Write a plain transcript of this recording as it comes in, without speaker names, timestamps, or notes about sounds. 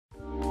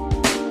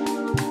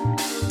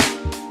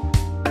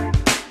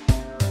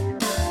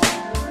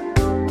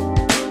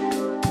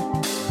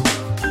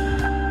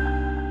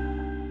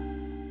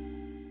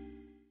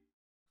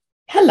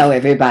Hello,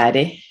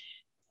 everybody.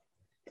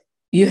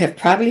 You have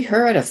probably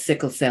heard of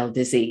sickle cell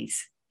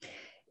disease.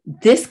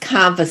 This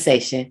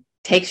conversation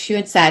takes you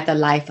inside the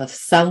life of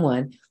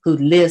someone who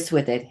lives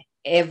with it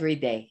every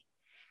day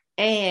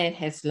and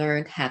has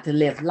learned how to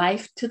live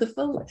life to the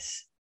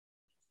fullest.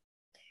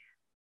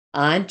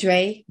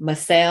 André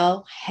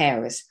Marcel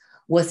Harris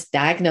was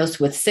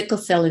diagnosed with sickle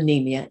cell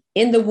anemia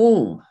in the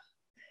womb.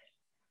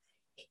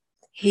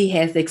 He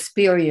has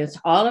experienced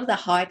all of the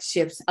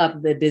hardships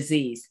of the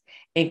disease,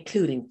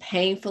 including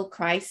painful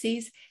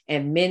crises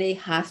and many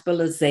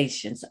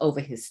hospitalizations over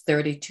his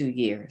 32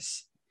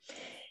 years.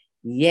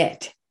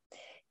 Yet,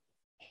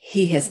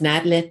 he has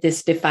not let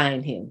this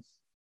define him.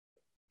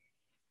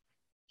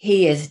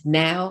 He is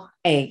now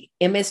a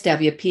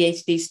MSW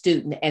PhD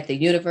student at the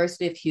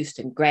University of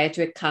Houston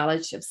Graduate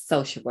College of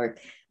Social Work,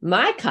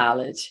 my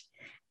college,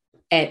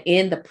 and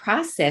in the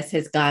process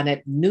has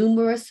garnered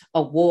numerous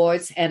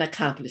awards and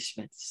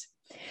accomplishments.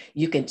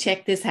 You can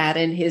check this out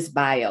in his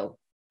bio.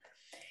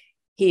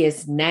 He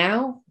is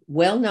now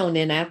well known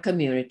in our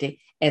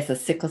community as a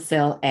sickle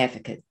cell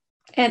advocate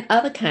and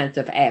other kinds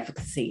of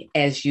advocacy,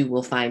 as you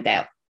will find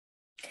out.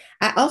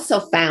 I also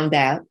found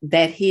out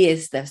that he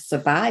is the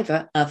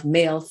survivor of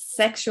male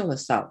sexual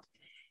assault,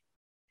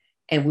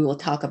 and we will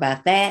talk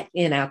about that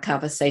in our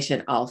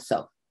conversation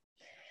also.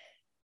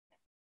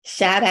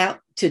 Shout out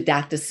to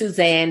Dr.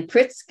 Suzanne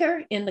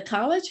Pritzker in the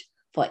college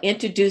for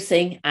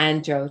introducing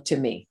Andro to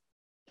me.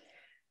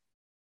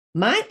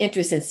 My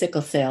interest in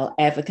sickle cell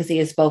advocacy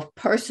is both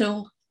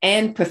personal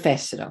and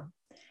professional.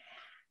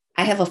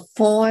 I have a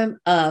form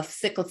of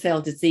sickle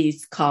cell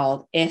disease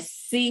called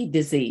SC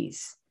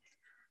disease.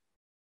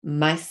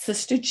 My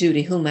sister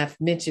Judy, whom I've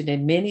mentioned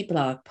in many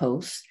blog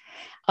posts,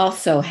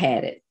 also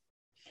had it.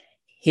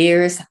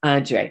 Here's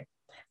Andre.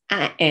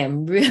 I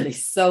am really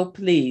so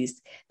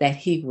pleased that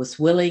he was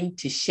willing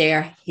to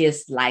share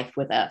his life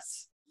with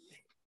us.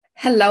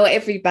 Hello,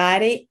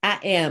 everybody. I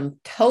am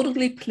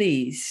totally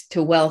pleased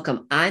to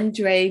welcome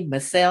André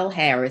Marcel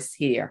Harris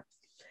here.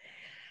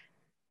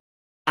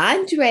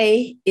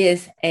 André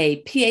is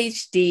a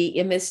PhD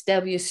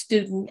MSW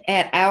student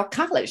at our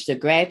college, the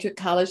Graduate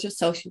College of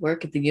Social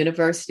Work at the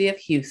University of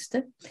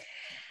Houston.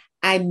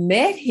 I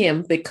met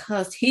him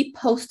because he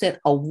posted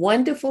a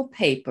wonderful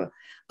paper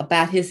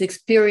about his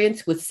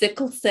experience with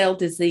sickle cell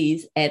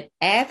disease and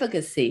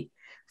advocacy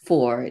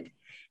for it.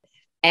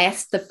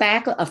 Asked a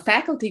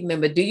faculty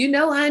member, do you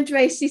know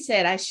Andre? She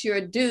said, I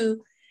sure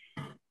do.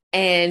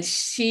 And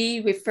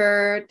she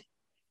referred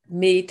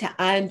me to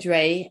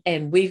Andre,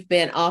 and we've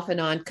been off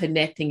and on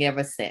connecting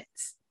ever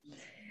since.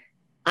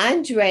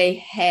 Andre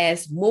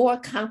has more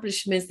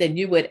accomplishments than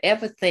you would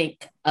ever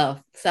think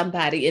of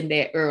somebody in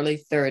their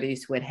early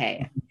 30s would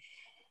have.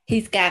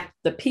 He's got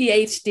the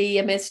PhD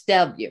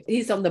MSW.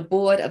 He's on the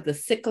board of the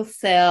Sickle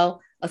Cell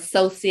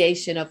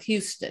Association of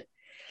Houston.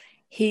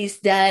 He's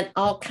done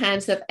all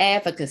kinds of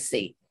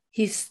advocacy.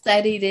 He's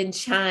studied in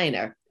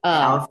China.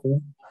 Phi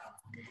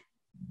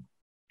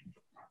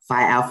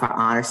Alpha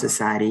Honor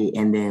Society,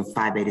 and then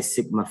Phi Beta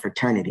Sigma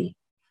fraternity.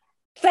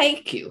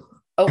 Thank you.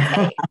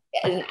 Okay.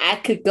 And I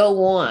could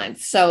go on.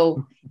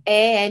 So,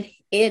 and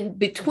in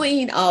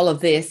between all of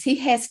this, he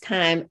has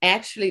time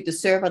actually to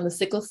serve on the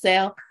sickle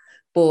cell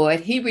board.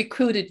 He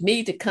recruited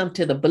me to come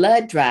to the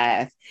blood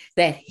drive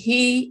that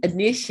he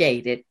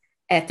initiated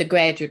at the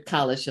Graduate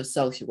College of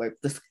Social Work.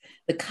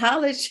 The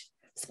college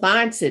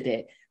sponsored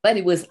it, but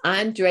it was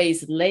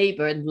Andre's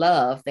labor and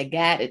love that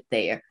got it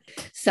there.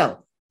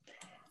 So,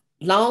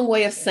 long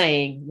way of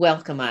saying,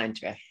 welcome,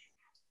 Andre.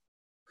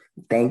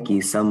 Thank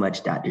you so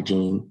much, Dr.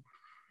 Jean.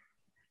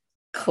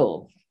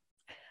 Cool.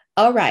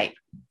 All right.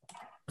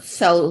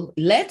 So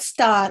let's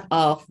start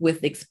off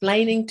with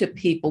explaining to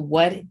people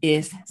what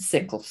is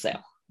sickle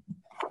cell.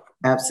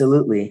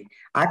 Absolutely.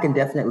 I can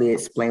definitely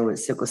explain what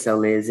sickle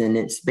cell is, and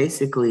it's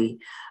basically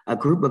a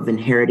group of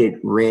inherited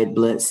red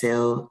blood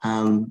cell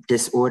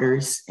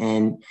disorders,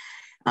 and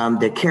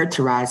they're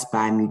characterized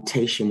by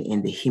mutation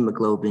in the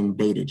hemoglobin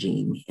beta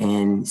gene.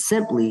 And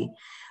simply,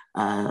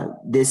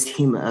 this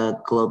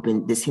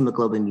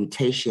hemoglobin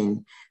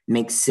mutation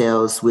makes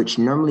cells which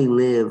normally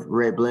live,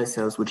 red blood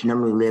cells, which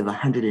normally live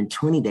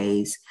 120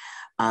 days,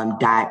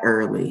 die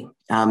early.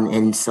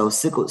 And so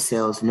sickled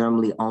cells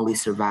normally only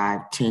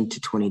survive 10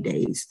 to 20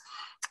 days.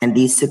 And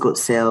these sickled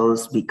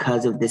cells,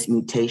 because of this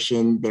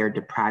mutation, they're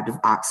deprived of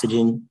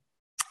oxygen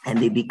and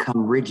they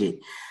become rigid.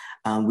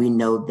 We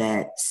know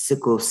that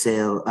sickle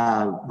cell,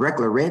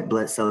 regular red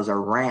blood cells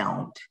are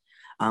round,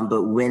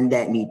 but when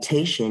that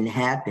mutation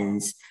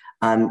happens,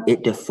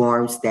 it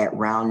deforms that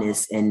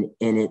roundness and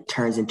it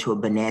turns into a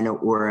banana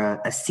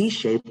or a C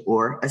shape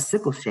or a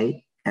sickle shape.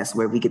 That's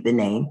where we get the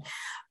name.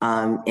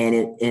 And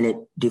it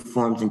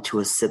deforms into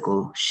a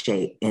sickle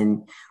shape.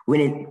 And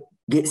when it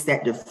gets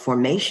that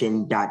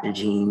deformation, Dr.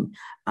 Jean,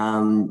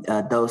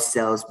 those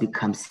cells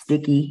become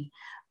sticky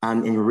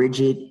and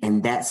rigid,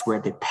 and that's where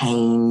the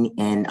pain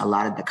and a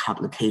lot of the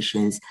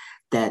complications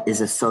that is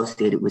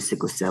associated with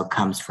sickle cell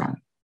comes from.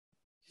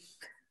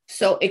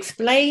 So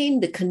explain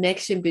the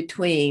connection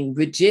between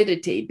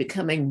rigidity,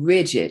 becoming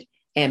rigid,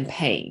 and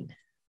pain.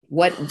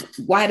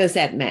 Why does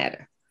that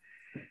matter?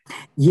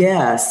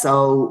 Yeah.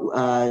 So,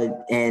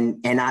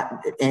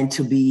 and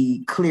to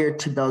be clear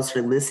to those who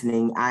are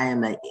listening, I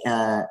am a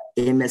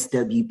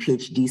MSW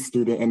PhD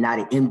student and not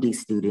an MD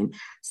student.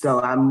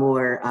 So I'm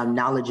more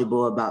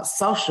knowledgeable about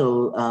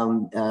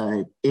social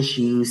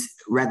issues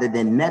rather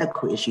than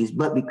medical issues.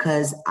 But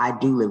because I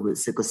do live with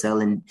sickle cell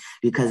and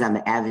because I'm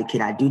an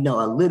advocate, I do know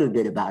a little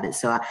bit about it.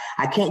 So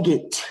I can't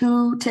get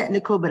too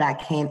technical, but I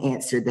can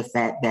answer the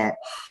fact that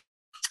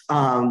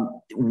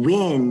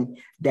when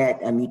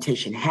that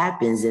mutation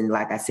happens, and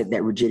like I said,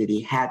 that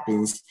rigidity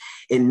happens,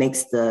 it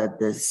makes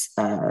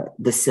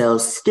the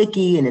cells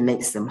sticky, and it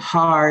makes them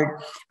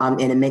hard, and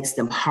it makes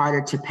them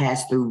harder to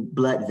pass through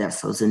blood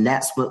vessels, and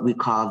that's what we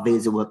call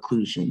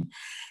vaso-occlusion.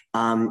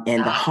 And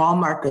the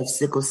hallmark of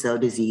sickle cell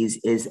disease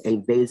is a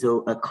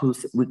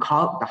vaso-occlusive. We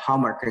call it the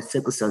hallmark of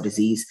sickle cell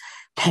disease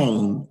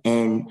pain,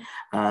 and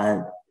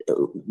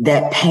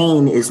that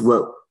pain is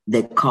what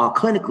they call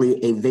clinically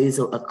a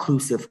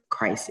vaso-occlusive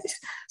crisis.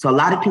 So a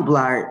lot of people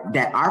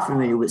that are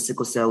familiar with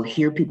sickle cell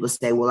hear people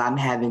say, well, I'm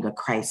having a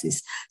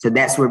crisis. So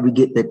that's where we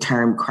get the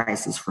term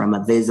crisis from,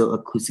 a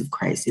vaso-occlusive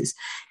crisis.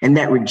 And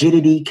that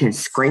rigidity can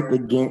scrape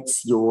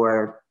against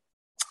your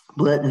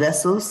blood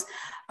vessels.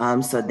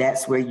 So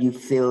that's where you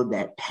feel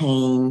that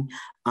pain.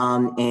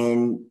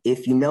 And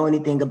if you know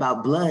anything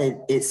about blood,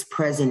 it's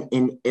present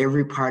in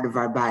every part of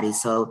our body.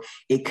 So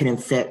it can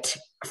infect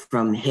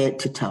from head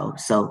to toe.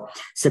 So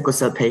sickle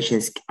cell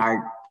patients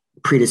are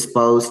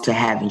predisposed to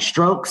having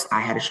strokes. I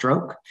had a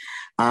stroke,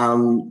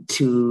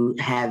 to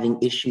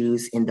having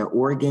issues in the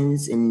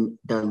organs, in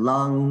the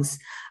lungs,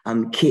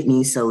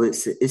 kidneys. So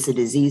it's a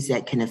disease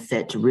that can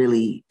affect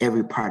really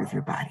every part of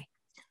your body.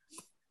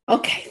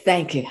 Okay,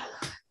 thank you.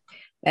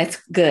 That's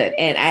good.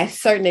 And I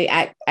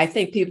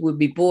think people would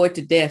be bored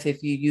to death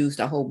if you used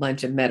a whole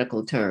bunch of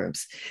medical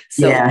terms.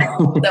 So, yeah.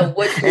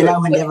 And I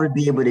would never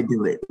be able to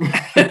do it.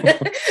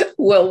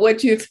 Well,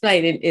 what you're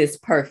explaining is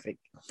perfect.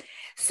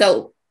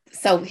 So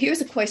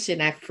here's a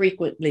question I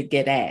frequently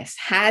get asked.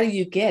 How do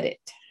you get it?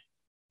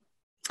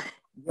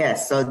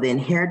 Yes, so the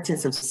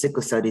inheritance of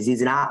sickle cell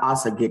disease, and I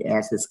also get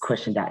asked this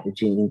question, Dr.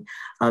 Jean.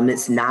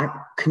 It's not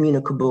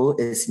communicable,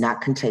 it's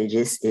not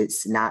contagious,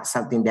 it's not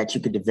something that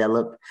you could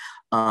develop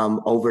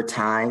over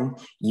time.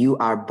 You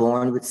are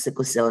born with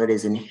sickle cell, it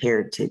is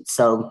inherited.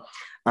 So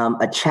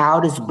a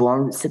child is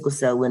born with sickle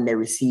cell when they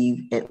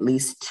receive at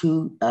least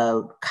 2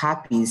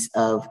 copies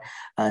of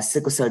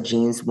sickle cell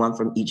genes, one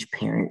from each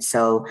parent.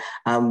 So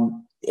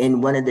in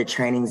one of the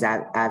trainings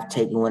I've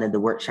taken, one of the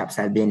workshops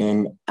I've been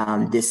in,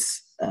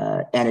 this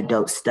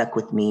anecdote stuck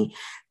with me.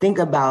 Think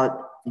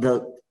about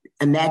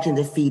imagine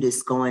the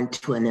fetus going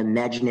to an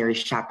imaginary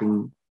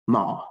shopping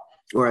mall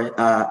or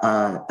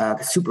a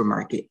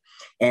supermarket,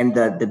 and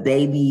the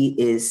baby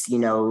is,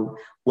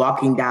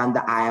 walking down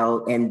the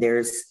aisle, and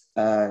there's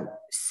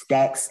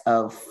stacks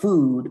of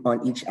food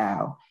on each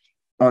aisle.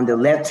 On the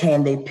left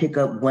hand, they pick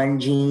up one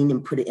gene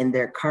and put it in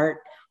their cart.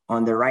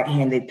 On the right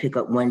hand, they pick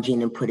up one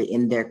gene and put it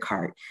in their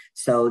cart.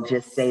 So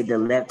just say the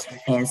left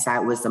hand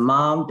side was the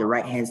mom, the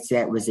right hand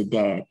side was the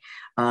dad.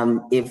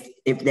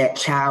 If that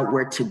child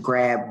were to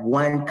grab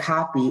one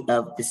copy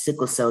of the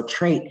sickle cell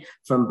trait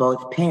from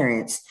both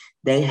parents,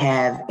 they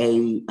have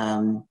a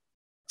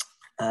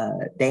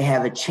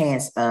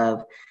chance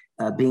of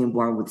being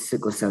born with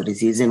sickle cell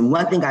disease. And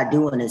one thing I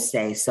do want to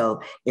say,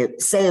 so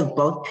if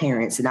both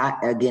parents, and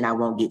I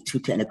won't get too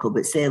technical,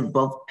 but say if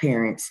both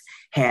parents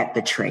had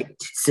the trait,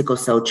 sickle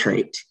cell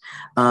trait,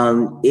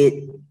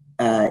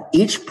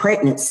 each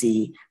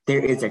pregnancy, there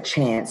is a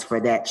chance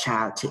for that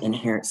child to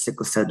inherit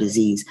sickle cell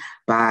disease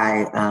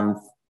by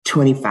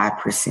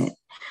 25%.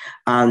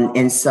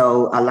 And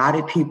so a lot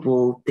of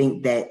people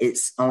think that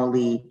it's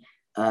only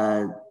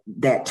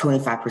that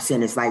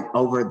 25% is like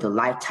over the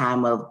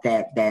lifetime of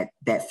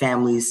that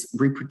family's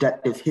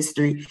reproductive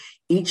history.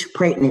 Each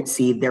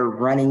pregnancy, they're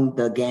running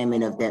the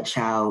gamut of that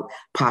child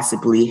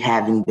possibly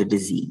having the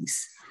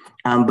disease.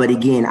 But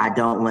again, I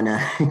don't want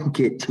to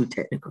get too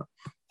technical.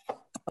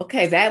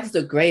 Okay, that was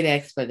a great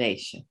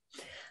explanation.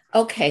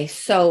 Okay,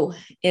 so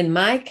in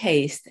my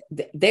case,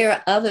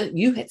 there are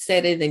you had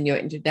said it in your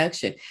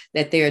introduction,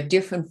 that there are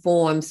different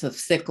forms of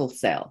sickle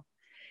cell.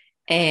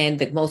 And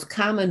the most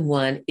common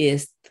one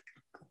is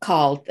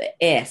called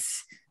the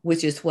S,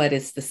 which is what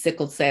is the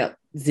sickle cell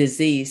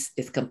disease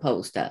is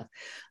composed of.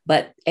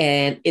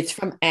 And it's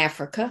from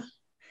Africa.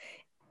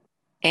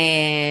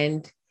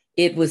 And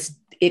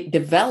it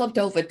developed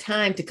over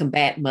time to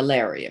combat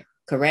malaria,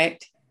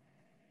 correct?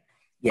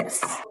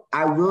 Yes.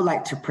 I will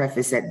like to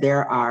preface that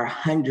there are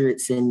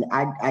hundreds, and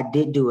I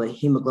did do a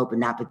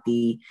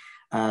hemoglobinopathy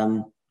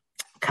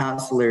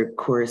counselor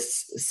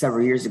course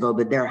several years ago,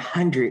 but there are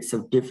hundreds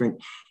of different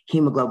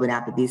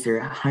hemoglobinopathies.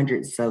 There are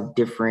hundreds of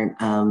different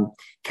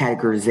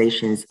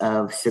categorizations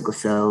of sickle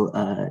cell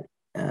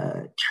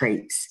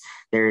traits.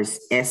 There's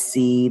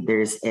SC,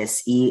 there's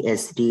SE,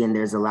 SD, and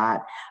there's a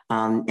lot.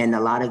 And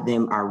a lot of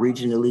them are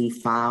regionally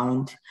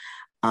found.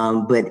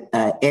 But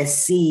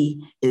SC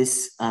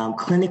is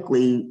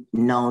clinically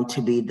known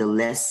to be the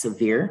less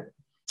severe.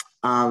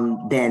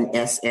 than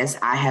SS.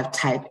 I have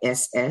type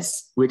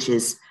SS, which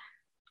is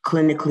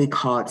clinically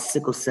called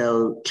sickle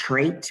cell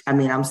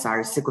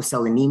sickle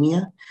cell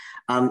anemia.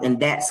 And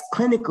that's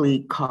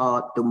clinically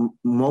called the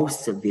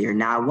most severe.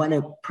 Now, I want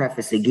to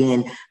preface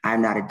again,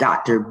 I'm not a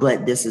doctor,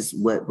 but this is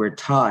what we're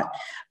taught.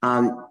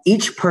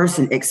 Each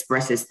person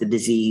expresses the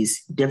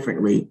disease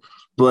differently,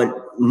 but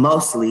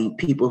mostly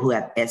people who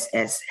have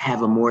SS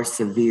have a more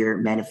severe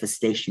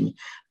manifestation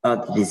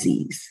of the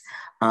disease.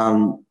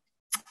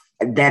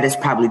 That is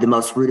probably the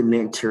most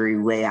rudimentary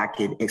way I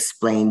could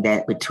explain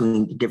that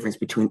the difference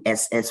between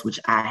SS, which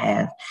I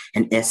have,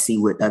 and SC,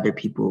 what other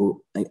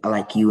people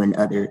like you and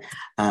other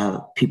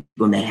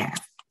people may have.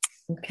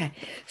 Okay.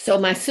 So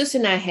my sister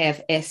and I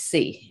have SC,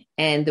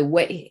 and the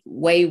way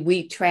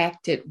we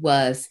tracked it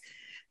was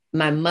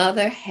my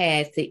mother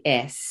had the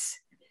S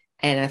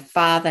and her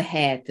father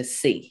had the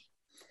C.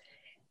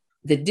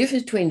 The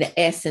difference between the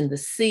S and the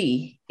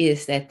C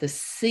is that the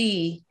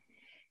C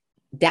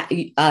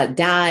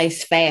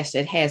dies fast.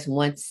 It has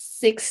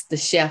 1/6 the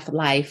shelf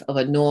life of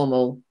a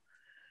normal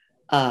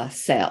blood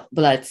cell,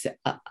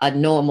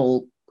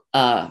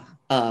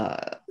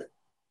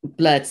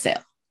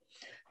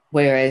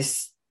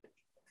 whereas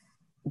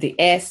the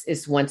S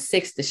is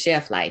 1/6 the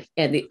shelf life.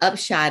 And the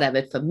upshot of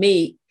it for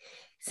me,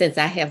 since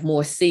I have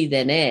more C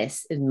than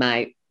S in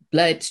my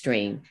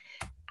bloodstream,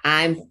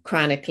 I'm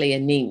chronically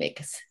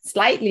anemic,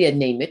 slightly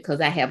anemic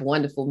because I have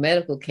wonderful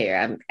medical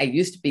care. I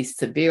used to be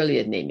severely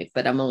anemic,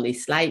 but I'm only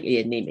slightly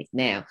anemic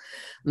now.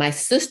 My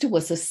sister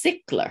was a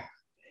sickler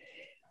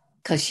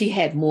because she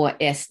had more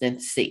S than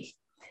C.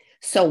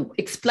 So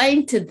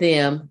explain to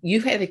them,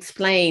 you have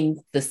explained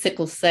the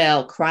sickle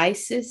cell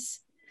crisis.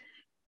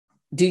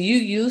 Do you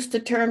use the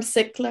term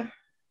sickler?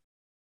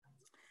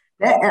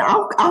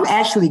 I'm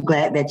actually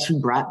glad that you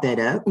brought that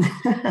up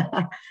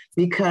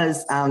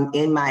because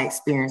in my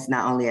experience,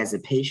 not only as a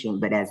patient,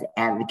 but as an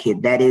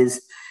advocate,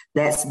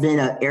 that's been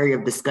an area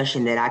of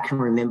discussion that I can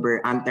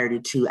remember. I'm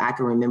 32. I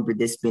can remember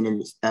this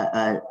being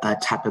a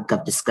topic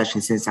of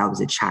discussion since I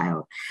was a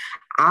child.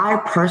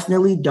 I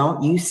personally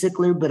don't use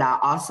sickler, but I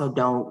also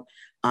don't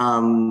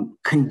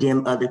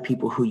condemn other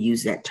people who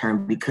use that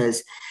term,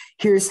 because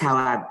here's how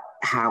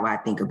I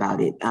think about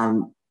it.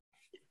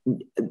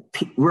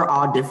 We're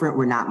all different.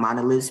 We're not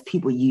monoliths.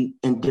 People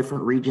in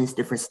different regions,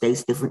 different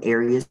states, different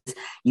areas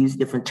use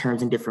different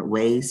terms in different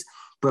ways.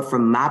 But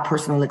from my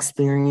personal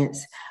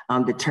experience,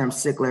 the term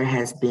sickler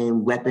has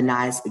been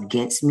weaponized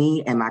against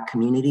me and my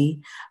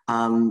community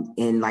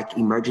in like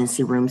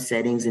emergency room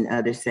settings and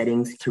other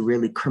settings to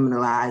really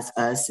criminalize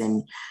us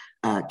and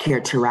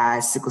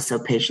characterize sickle cell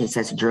patients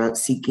as drug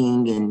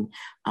seeking and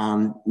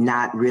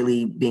not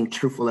really being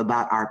truthful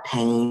about our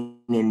pain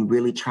and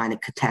really trying to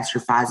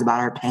catastrophize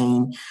about our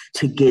pain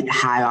to get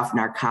high off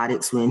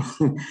narcotics.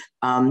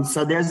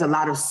 So there's a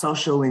lot of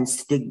social and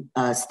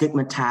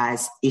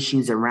stigmatized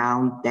issues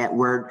around that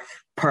word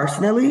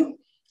personally.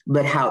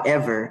 But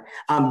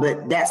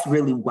that's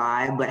really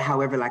why. But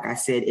however, like I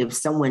said, if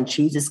someone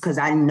chooses, because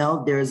I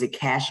know there's a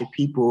cache of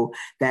people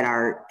that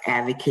are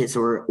advocates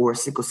or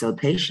sickle cell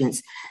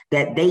patients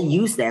that they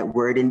use that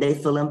word and they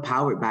feel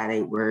empowered by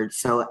that word.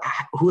 So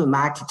who am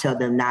I to tell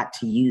them not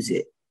to use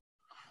it?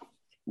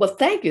 Well,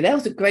 thank you. That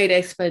was a great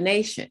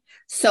explanation.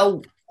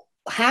 So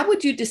how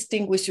would you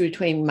distinguish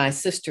between my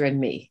sister and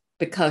me?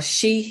 Because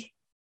she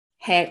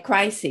had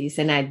crises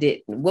and I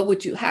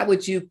didn't. How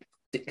would you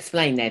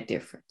explain that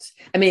difference?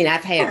 I mean,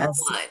 I've had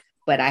one,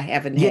 but I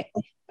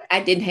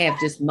didn't have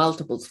just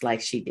multiples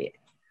like she did.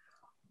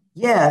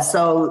 Yeah.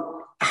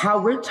 So how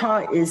we're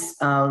taught is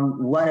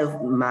one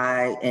of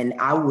my, and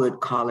I would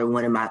call her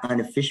one of my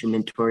unofficial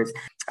mentors.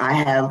 I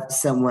have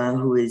someone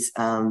who is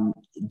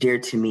dear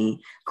to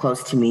me,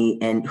 close to me,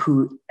 and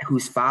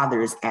whose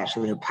father is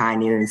actually a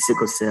pioneer in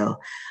sickle cell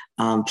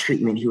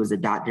treatment. He was a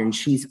doctor, and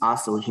she's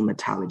also a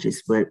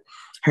hematologist, but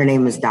her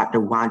name is Dr.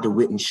 Wanda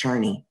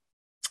Witten-Sherney.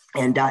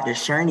 And Dr.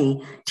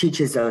 Sherney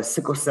teaches a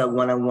sickle cell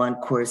one-on-one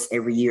course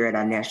every year at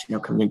our national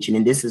convention.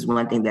 And this is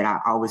one thing that I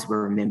always will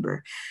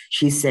remember.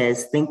 She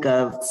says, think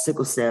of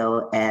sickle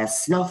cell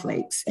as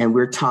snowflakes. And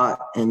we're taught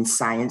in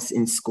science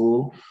in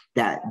school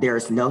that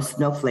there's no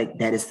snowflake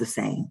that is the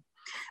same.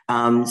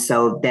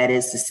 So that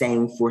is the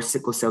same for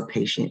sickle cell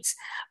patients.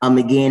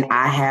 Again,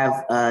 I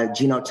have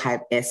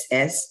genotype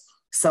SS.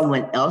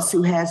 Someone else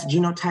who has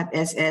genotype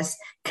SS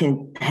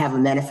can have a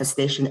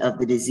manifestation of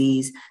the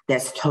disease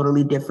that's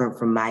totally different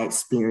from my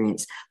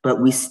experience,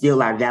 but we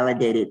still are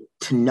validated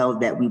to know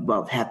that we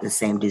both have the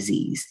same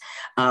disease.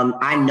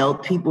 I know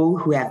people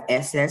who have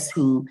SS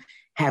who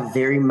have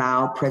very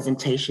mild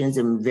presentations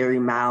and very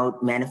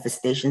mild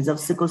manifestations of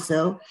sickle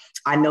cell.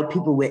 I know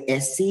people with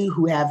SC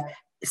who have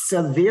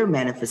severe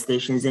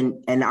manifestations and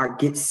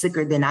get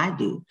sicker than I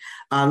do.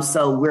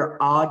 So we're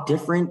all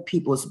different.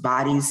 People's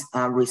bodies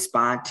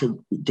respond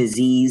to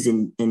disease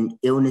and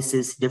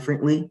illnesses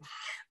differently.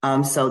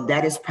 So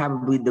that is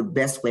probably the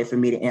best way for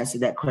me to answer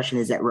that question,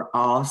 is that we're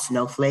all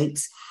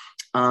snowflakes.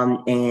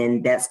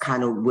 And that's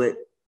kind of what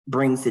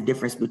brings the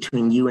difference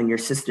between you and your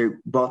sister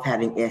both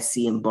having SC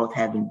and both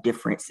having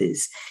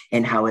differences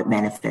in how it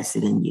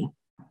manifested in you.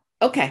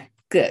 Okay,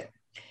 good.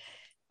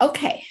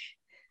 Okay,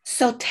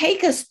 so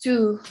take us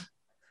through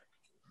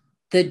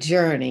the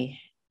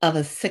journey of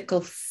a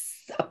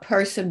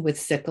person with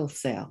sickle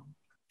cell.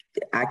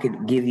 I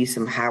could give you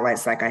some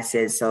highlights, like I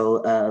said.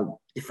 So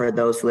for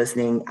those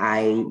listening,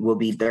 I will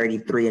be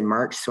 33 in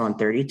March, so I'm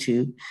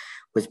 32.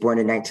 Was born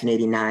in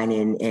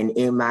 1989, and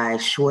in my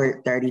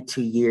short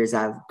 32 years,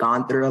 I've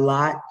gone through a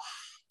lot.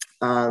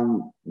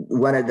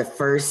 One of the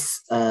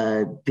first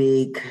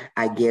big,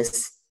 I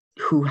guess,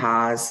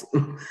 hoo-has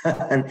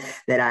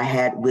that I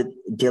had with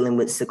dealing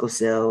with sickle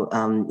cell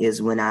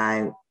is when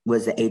I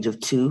was the age of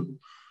 2.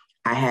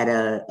 I had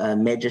a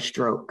major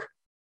stroke.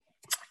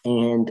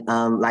 And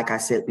like I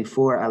said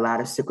before, a lot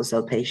of sickle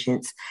cell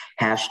patients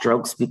have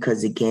strokes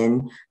because,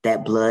 again,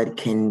 that blood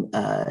can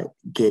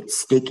get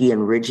sticky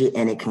and rigid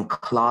and it can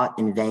clot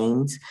in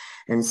veins.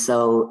 And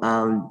so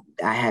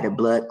I had a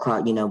blood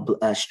clot,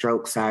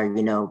 strokes are,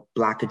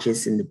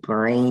 blockages in the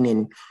brain.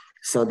 And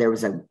so there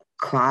was a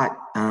clot,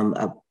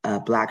 a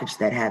blockage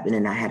that happened,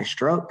 and I had a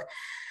stroke.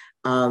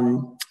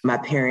 My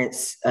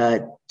parents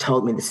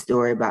told me the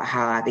story about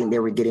how I think they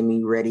were getting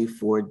me ready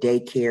for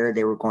daycare.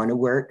 They were going to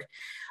work.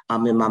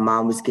 And my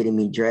mom was getting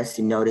me dressed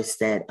and noticed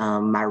that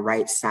my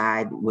right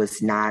side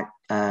was not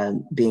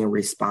being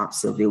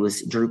responsive. It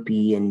was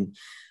droopy and,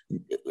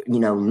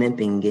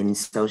 limping. And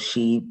so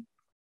she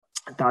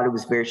thought it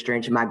was very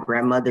strange. My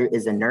grandmother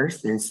is a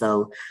nurse. And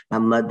so my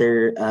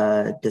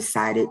mother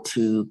decided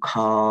to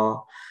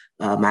call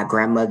my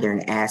grandmother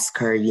and ask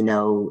her,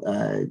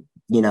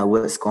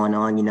 what's going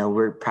on?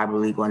 We're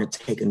probably going to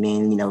take him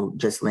in,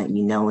 just letting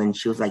you know. And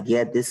she was like,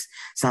 yeah, this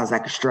sounds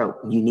like a stroke.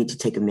 You need to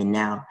take him in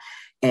now.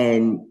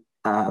 And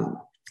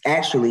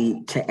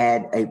actually, to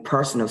add a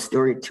personal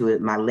story to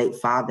it, my late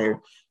father,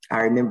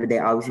 I remember they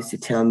always used to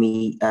tell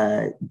me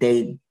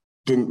they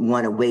didn't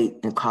want to wait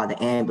and call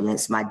the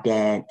ambulance. My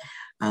dad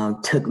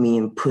took me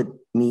and put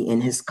me in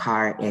his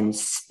car and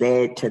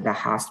sped to the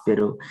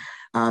hospital.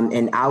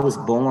 And I was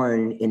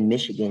born in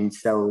Michigan.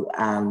 So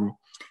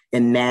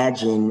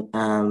imagine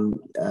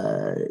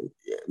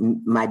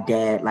my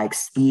dad like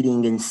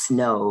speeding in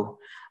snow,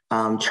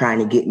 trying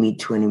to get me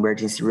to an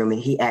emergency room.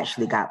 And he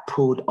actually got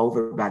pulled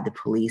over by the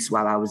police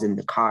while I was in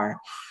the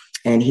car.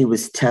 And he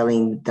was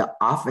telling the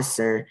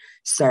officer,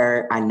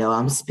 sir, I know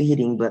I'm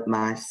speeding, but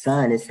my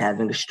son is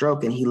having a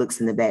stroke. And he looks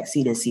in the back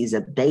seat and sees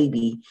a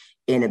baby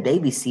in a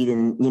baby seat.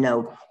 And,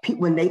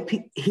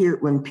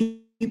 when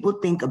people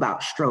think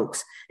about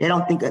strokes, they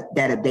don't think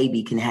that a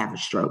baby can have a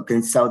stroke.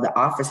 And so the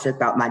officer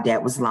thought my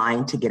dad was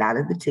lying to get out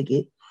of the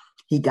ticket.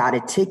 He got a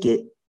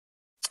ticket.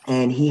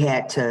 And he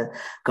had to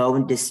go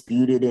and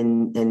dispute it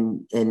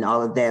and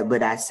all of that.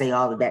 But I say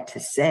all of that to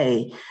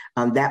say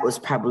that was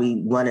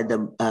probably one of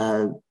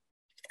the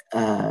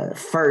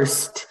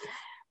first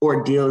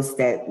ordeals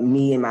that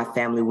me and my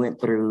family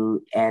went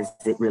through as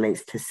it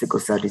relates to sickle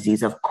cell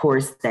disease. Of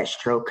course, that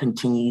stroke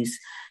continues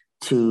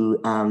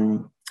to,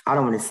 I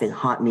don't want to say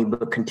haunt me,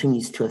 but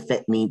continues to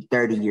affect me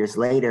 30 years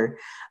later.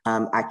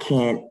 I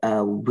can't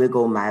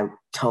wiggle my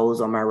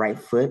toes on my right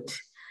foot.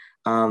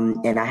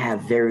 And I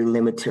have very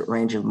limited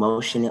range of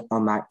motion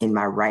in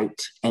my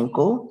right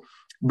ankle,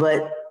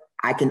 but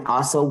I can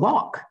also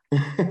walk.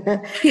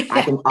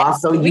 I can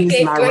also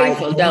use my right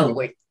hand. Don't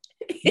we?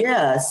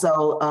 Yeah.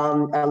 So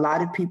a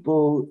lot of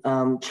people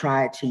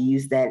try to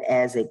use that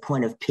as a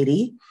point of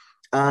pity.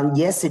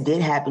 Yes, it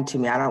did happen to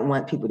me. I don't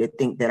want people to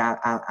think that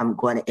I'm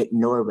going to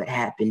ignore what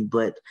happened,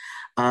 but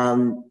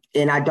and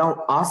I don't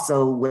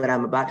also, what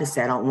I'm about to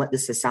say, I don't want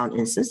this to sound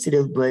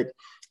insensitive, but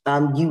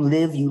you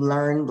live, you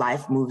learn,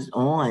 life moves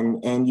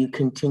on, and you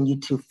continue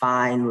to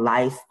find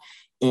life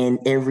in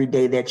every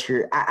day that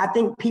I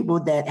think people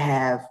that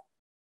have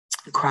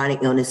chronic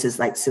illnesses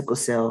like sickle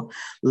cell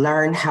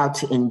learn how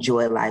to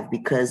enjoy life,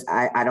 because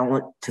I don't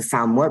want to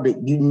sound morbid.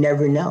 You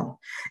never know.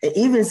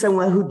 Even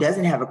someone who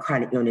doesn't have a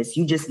chronic illness,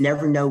 you just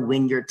never know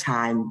when your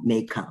time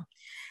may come.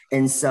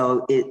 And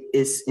so it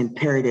is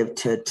imperative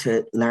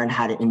to learn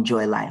how to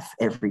enjoy life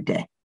every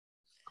day.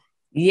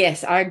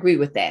 Yes, I agree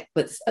with that.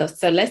 But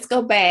so let's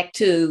go back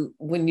to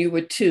when you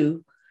were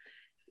 2.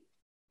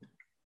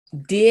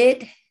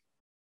 Did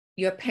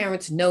your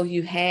parents know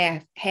you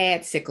had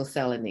sickle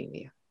cell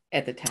anemia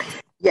at the time?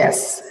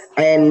 Yes.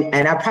 And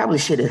I probably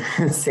should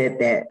have said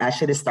that. I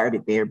should have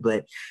started there.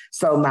 But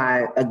so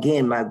my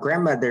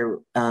grandmother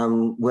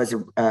was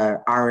a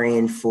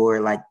RN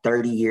for like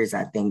 30 years,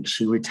 I think.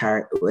 She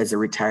retired as a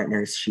retired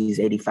nurse. She's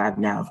 85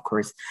 now, of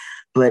course.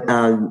 But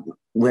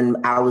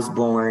when I was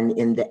born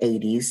in the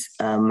 80s,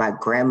 my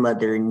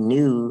grandmother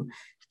knew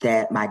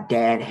that my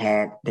dad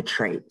had the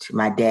trait.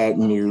 My dad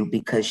knew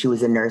because she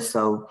was a nurse.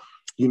 So,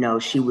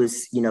 she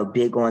was,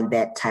 big on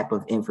that type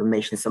of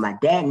information. So my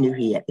dad knew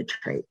he had the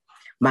trait.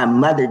 My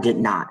mother did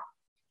not.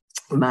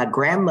 My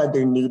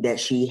grandmother knew that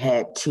she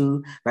had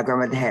my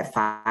grandmother had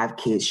 5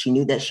 kids. She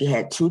knew that she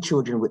had 2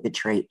 children with the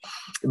trait.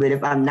 But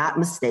if I'm not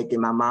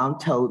mistaken, my mom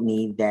told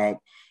me that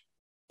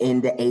in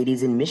the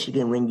 80s in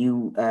Michigan, when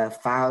you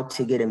filed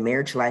to get a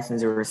marriage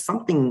license or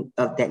something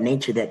of that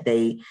nature, that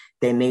they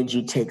made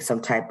you take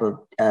some type of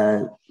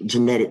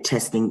genetic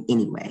testing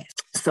anyway.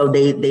 So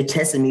they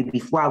tested me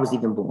before I was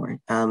even born.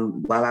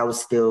 While I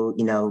was still,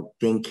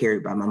 being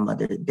carried by my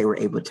mother, they were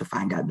able to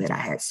find out that I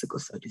had sickle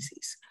cell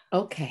disease.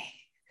 Okay.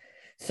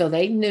 So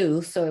they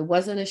knew, so it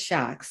wasn't a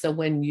shock. So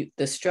when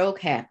the stroke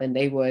happened,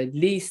 they were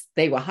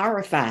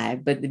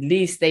horrified, but at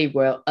least they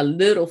were a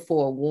little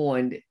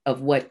forewarned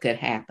of what could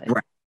happen.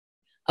 Right.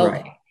 Okay.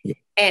 Right. Yeah.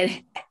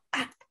 And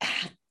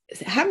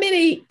how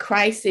many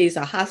crises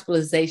or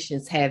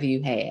hospitalizations have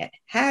you had?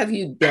 How have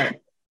you done?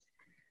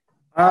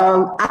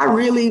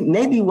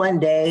 Maybe one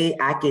day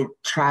I could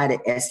try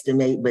to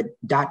estimate, but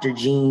Dr.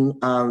 Jean,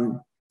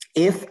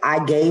 if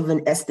I gave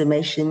an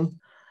estimation,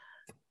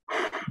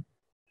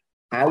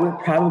 I would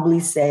probably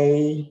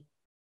say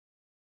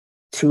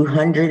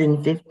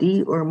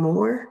 250 or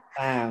more.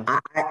 Wow.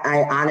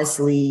 I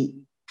honestly,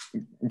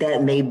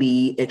 that may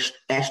be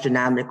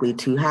astronomically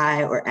too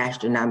high or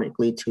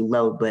astronomically too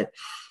low. But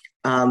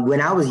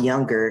when I was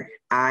younger,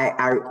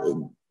 I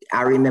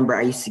remember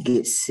I used to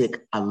get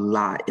sick a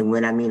lot. And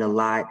when I mean a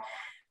lot,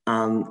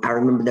 I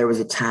remember there was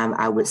a time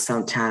I would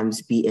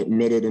sometimes be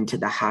admitted into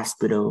the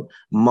hospital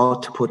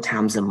multiple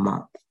times a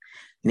month,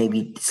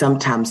 maybe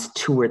sometimes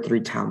 2 or 3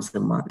 times a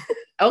month.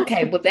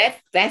 Okay, well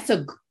that's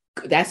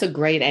a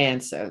great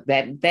answer.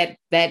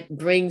 That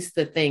brings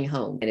the thing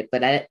home.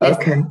 But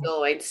let's keep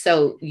going.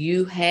 So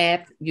you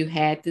have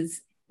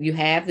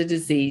the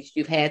disease,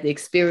 you've had the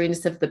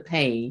experience of the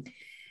pain.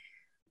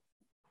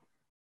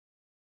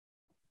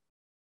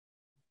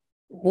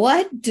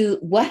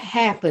 What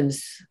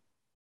happens?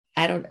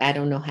 I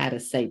don't know how to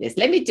say this.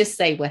 Let me just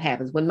say what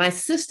happens. When my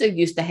sister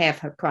used to have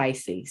her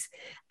crises,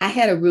 I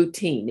had a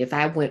routine if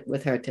I went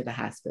with her to the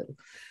hospital.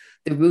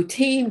 The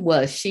routine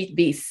was she'd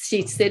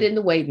sit in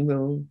the waiting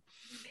room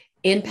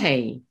in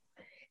pain.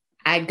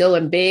 I'd go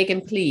and beg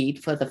and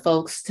plead for the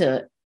folks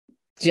to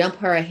jump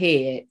her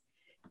ahead.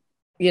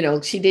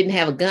 She didn't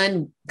have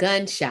a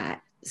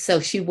gunshot,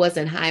 so she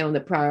wasn't high on the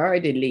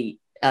priority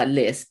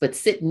list, but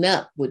sitting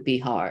up would be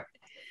hard.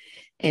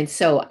 And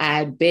so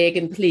I'd beg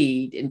and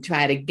plead and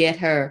try to get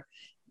her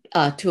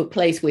to a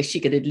place where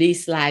she could at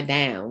least lie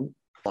down.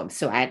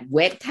 So I'd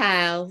wet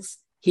towels,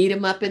 heat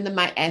them up in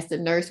ask the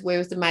nurse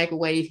where's the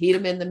microwave, heat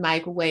them in the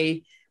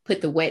microwave,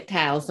 put the wet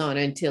towels on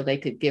her until they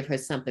could give her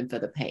something for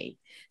the pain.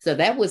 So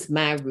that was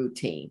my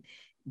routine.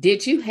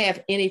 Did you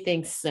have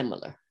anything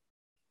similar?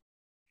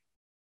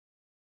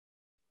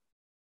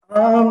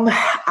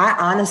 I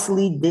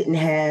honestly didn't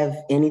have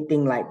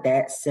anything like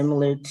that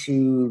similar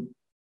to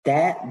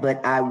that,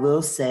 but I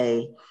will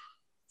say,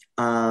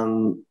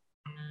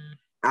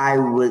 I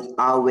would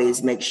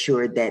always make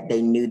sure that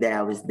they knew that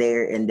I was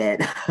there and that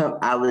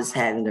I was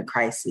having a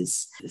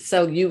crisis.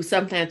 So you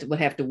sometimes would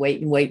have to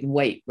wait and wait and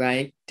wait,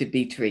 right, to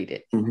be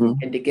treated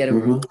and to get a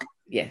room.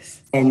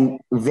 Yes. And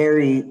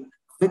very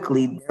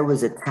quickly, there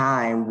was a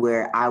time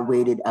where I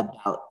waited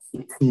about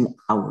 15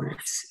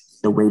 hours,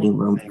 the waiting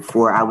room,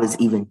 before I was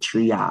even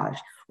triaged.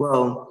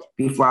 Well,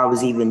 before I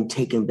was even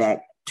taken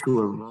back to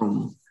a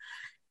room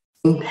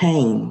in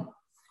pain.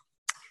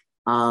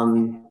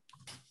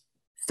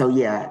 So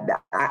yeah,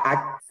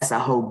 that's a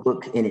whole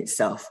book in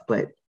itself,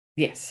 but.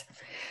 Yes.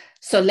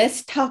 So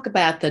let's talk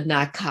about the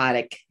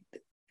narcotic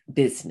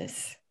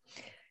business.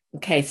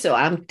 Okay, so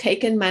I'm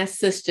taking my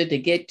sister to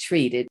get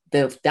treated.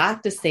 The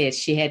doctor said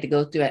she had to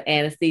go through an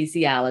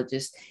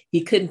anesthesiologist.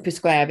 He couldn't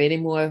prescribe any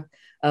more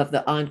of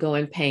the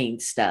ongoing pain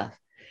stuff.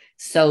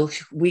 So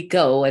we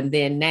go, and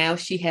then now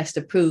she has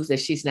to prove that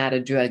she's not a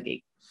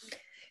druggie.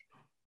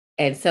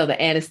 And so the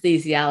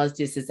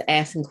anesthesiologist is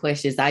asking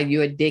questions, are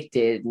you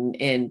addicted?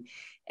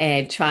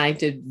 And trying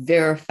to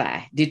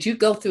verify. Did you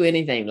go through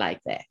anything like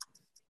that?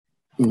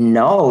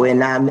 No,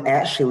 and I'm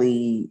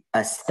actually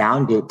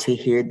astounded to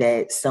hear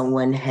that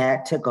someone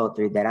had to go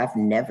through that. I've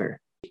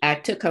never. I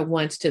took her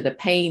once to the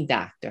pain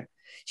doctor.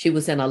 She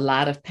was in a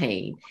lot of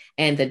pain,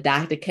 and the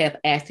doctor kept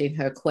asking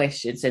her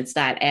questions and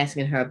started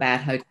asking her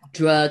about her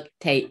drug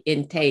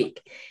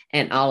intake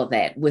and all of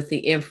that, with the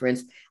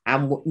inference,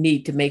 I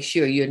need to make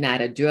sure you're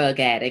not a drug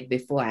addict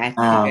before I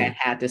figure out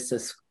how to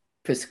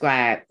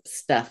prescribe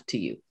stuff to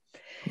you.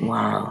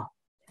 Wow.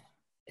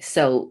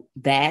 So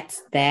that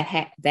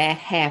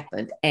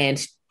happened.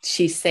 And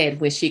she said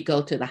when she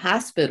go to the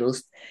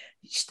hospitals,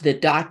 the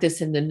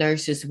doctors and the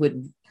nurses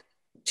would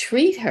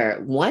treat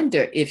her,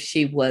 wonder if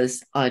she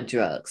was on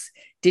drugs.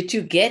 Did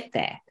you get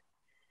that?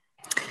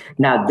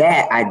 Now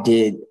that I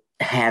did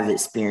have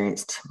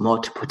experienced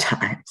multiple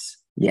times.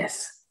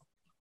 Yes.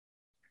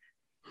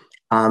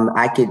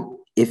 I could,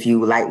 if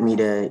you would like me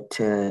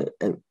to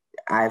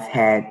I've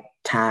had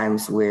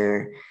times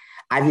where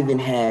I've even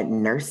had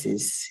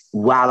nurses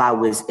while I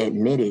was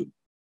admitted.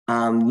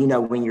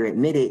 When you're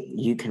admitted,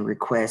 you can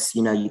request,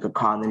 you could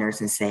call the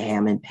nurse and say, hey,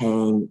 I'm in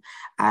pain.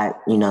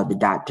 The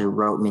doctor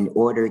wrote me an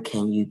order.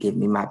 Can you give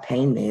me my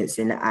pain meds?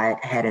 And I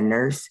had a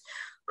nurse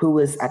who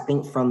was, I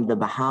think, from the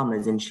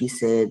Bahamas. And she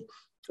said,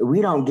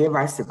 we don't give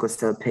our sickle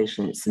cell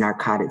patients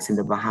narcotics in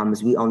the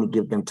Bahamas. We only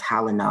give them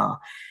Tylenol.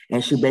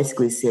 And she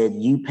basically said,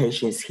 you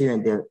patients here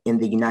in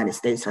the United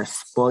States are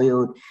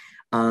spoiled,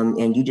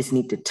 and you just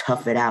need to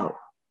tough it out.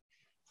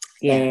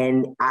 Yeah.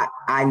 And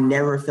I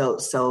never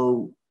felt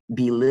so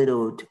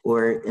belittled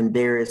or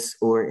embarrassed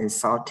or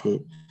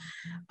insulted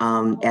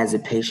as a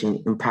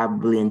patient, and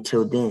probably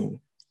until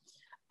then.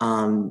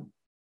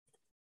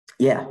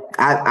 Yeah,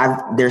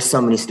 there's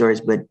so many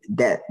stories, but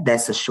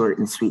that's a short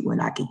and sweet one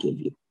I could give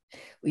you.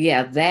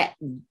 Yeah,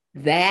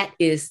 that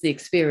is the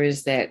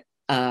experience that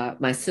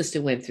my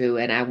sister went through,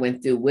 and I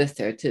went through with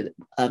her to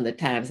the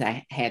times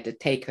I had to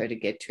take her to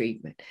get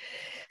treatment.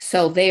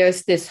 So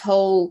there's this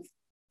whole,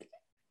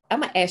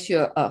 I'm going to ask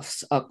you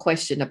a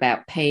question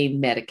about pain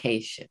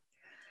medication.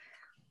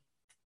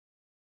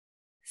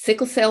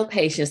 Sickle cell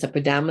patients are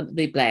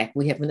predominantly Black.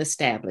 We haven't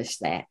established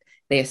that.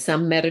 There's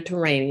some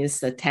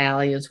Mediterraneans,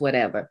 Italians,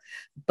 whatever,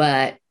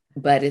 but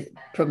it's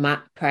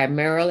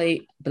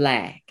primarily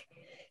Black.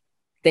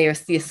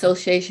 There's the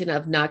association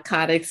of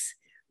narcotics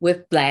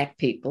with Black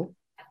people,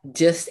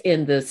 just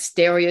in the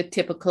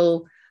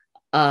stereotypical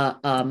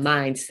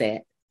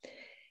mindset.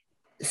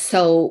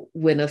 So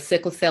when a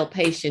sickle cell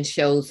patient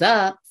shows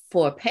up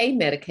for pain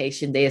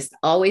medication, there's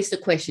always the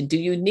question, do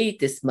you need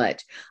this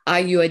much? Are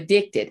you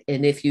addicted?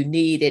 And if you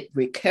need it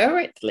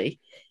recurrently,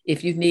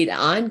 if you need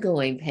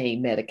ongoing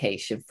pain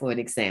medication, for an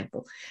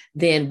example,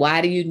 then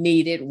why do you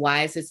need it?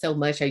 Why is it so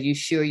much? Are you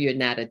sure you're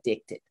not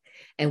addicted?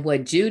 And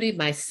what Judy,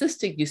 my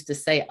sister, used to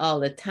say all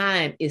the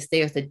time is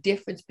there's a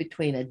difference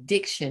between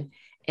addiction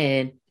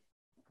and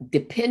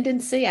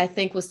dependency, I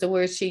think was the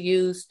word she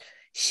used.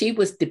 She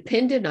was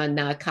dependent on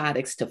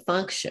narcotics to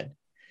function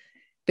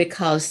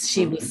because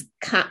she was,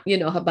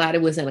 her body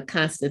was in a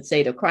constant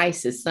state of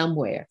crisis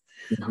somewhere,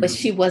 but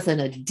she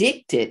wasn't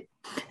addicted.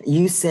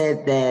 You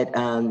said that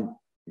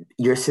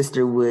your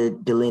sister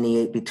would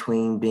delineate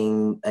between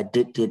being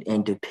addicted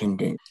and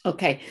dependent.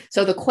 Okay.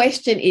 So the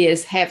question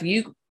is,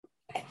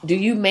 do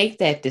you make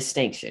that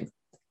distinction?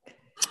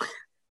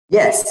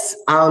 Yes.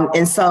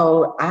 And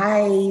so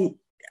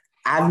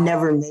I've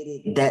never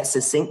made it that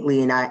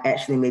succinctly, and I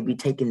actually may be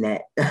taking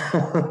that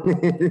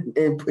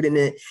and putting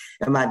it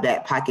in my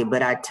back pocket.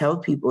 But I tell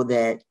people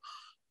that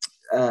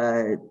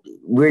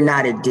we're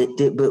not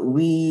addicted, but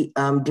we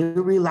do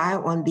rely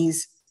on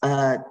these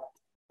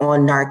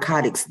on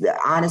narcotics.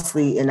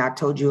 Honestly, and I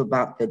told you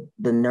about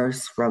the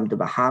nurse from the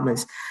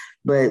Bahamas,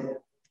 but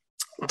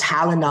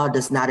Tylenol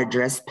does not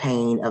address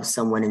pain of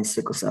someone in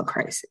sickle cell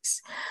crisis.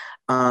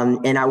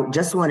 And I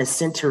just want to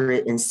center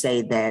it and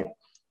say that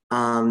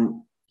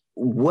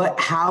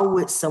how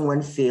would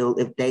someone feel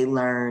if they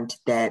learned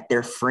that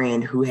their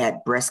friend who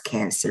had breast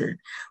cancer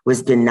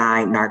was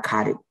denied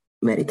narcotic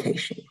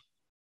medication?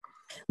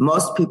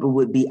 Most people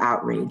would be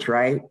outraged,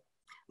 right?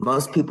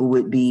 Most people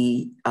would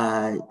be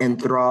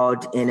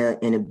enthralled in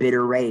a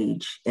bitter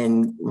rage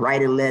and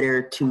write a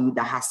letter to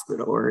the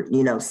hospital or,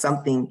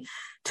 something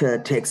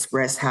to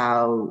express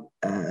how,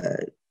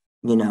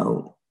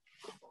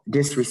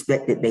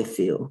 disrespected they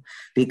feel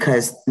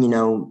because,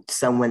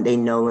 someone they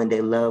know and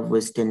they love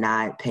was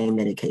denied pain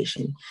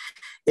medication.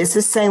 It's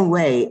the same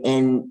way.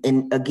 And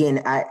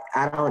again, I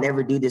don't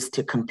ever do this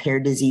to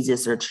compare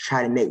diseases or to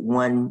try to make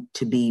one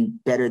to be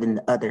better than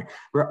the other.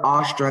 We're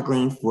all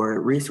struggling for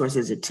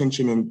resources,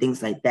 attention, and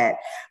things like that.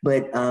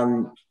 But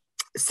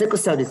sickle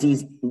cell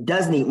disease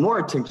does need more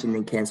attention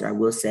than cancer, I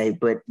will say,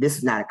 but this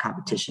is not a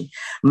competition.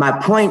 My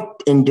point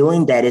in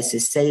doing that is to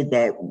say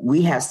that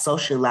we have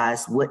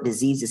socialized what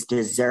diseases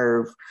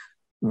deserve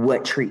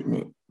what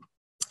treatment.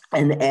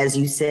 And as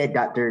you said,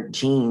 Dr.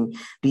 Jean,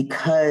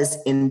 because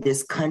in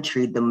this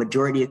country, the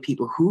majority of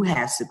people who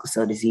have sickle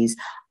cell disease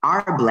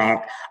are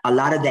Black, a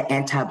lot of the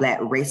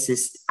anti-Black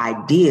racist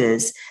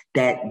ideas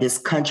that this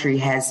country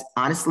has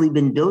honestly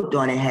been built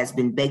on and has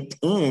been baked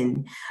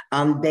in,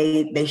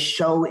 they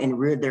show and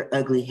rear their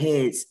ugly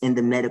heads in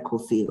the medical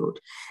field.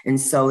 And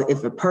so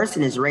if a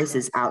person is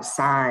racist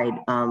outside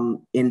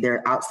in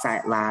their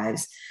outside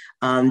lives,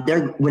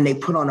 when they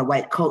put on a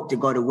white coat to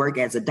go to work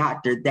as a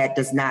doctor,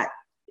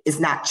 it's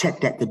not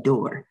checked at the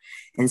door.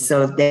 And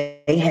so if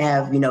they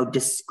have,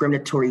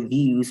 discriminatory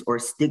views or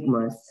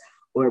stigmas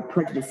or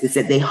prejudices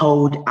that they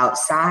hold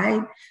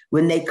outside,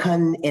 when they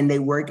come and they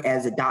work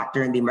as a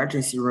doctor in the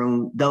emergency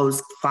room,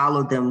 those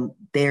follow them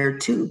there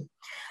too.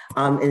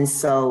 And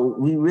so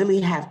we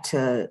really have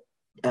to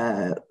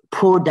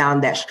pull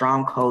down that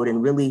stronghold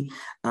and really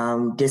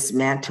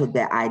dismantle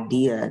the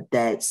idea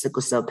that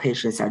sickle cell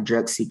patients are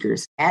drug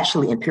seekers.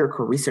 Actually,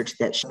 empirical research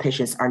that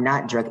patients are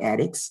not drug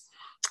addicts.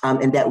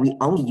 And that we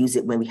only use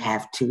it when we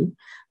have to,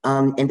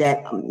 and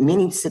that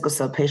many sickle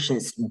cell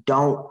patients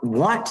don't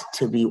want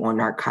to be on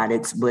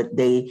narcotics, but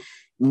they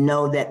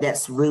know that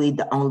that's really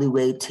the only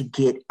way to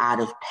get out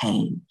of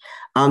pain.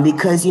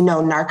 Because,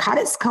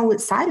 narcotics come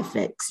with side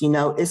effects.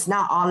 It's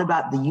not all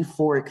about the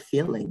euphoric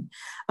feeling,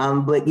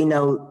 but,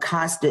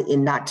 constant,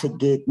 and not to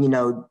get,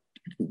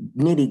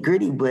 nitty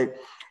gritty, but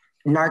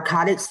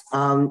narcotics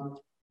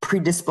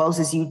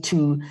predisposes you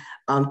to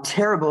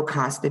terrible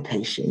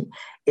constipation.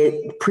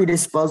 It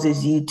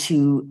predisposes you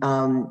to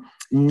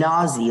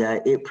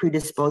nausea. It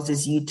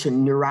predisposes you to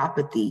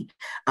neuropathy.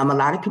 A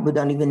lot of people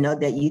don't even know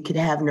that you could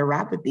have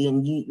neuropathy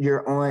and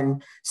you're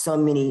on so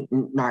many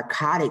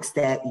narcotics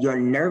that your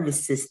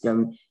nervous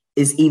system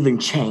is even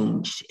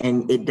changed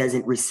and it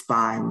doesn't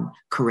respond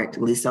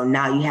correctly. So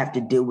now you have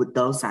to deal with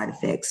those side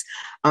effects.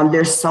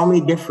 There's so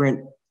many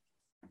different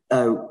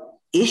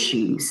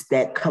issues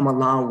that come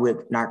along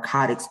with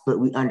narcotics, but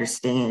we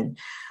understand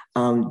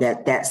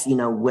that's,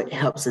 what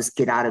helps us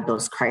get out of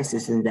those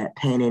crises and that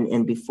pain.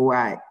 And before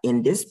I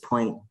end this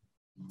point,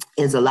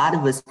 is a lot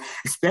of us,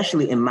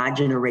 especially in my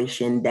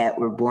generation that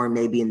were born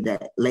maybe in the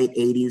late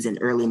 80s and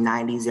early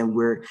 90s, and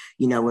we're,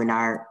 in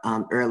our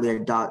early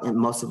adult, and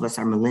most of us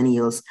are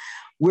millennials,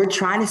 we're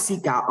trying to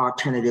seek out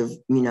alternative,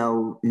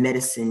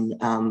 medicine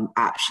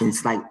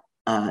options like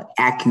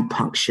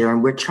acupuncture,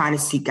 and we're trying to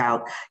seek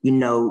out,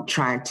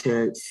 trying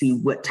to see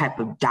what type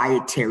of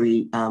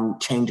dietary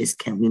changes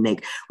can we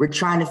make. We're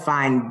trying to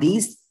find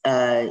these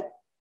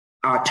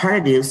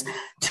alternatives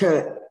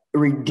to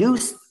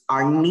reduce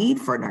our need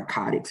for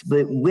narcotics.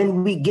 But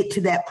when we get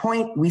to that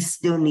point, we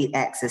still need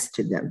access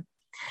to them.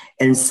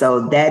 And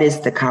so that is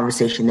the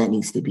conversation that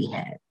needs to be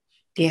had.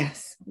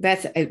 Yes,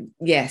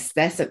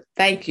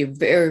 thank you.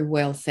 Very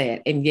well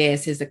said. And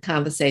yes, it's a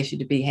conversation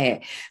to be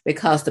had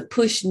because the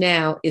push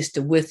now is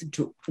to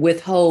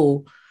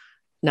withhold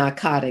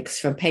narcotics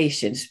from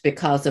patients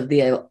because of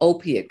the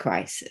opiate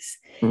crisis.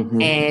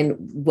 Mm-hmm. And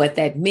what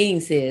that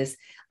means is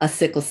a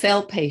sickle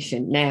cell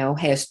patient now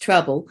has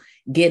trouble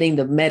getting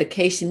the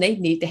medication they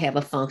need to have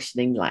a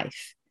functioning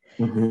life.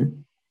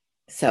 Mm-hmm.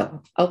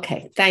 So,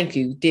 okay. Thank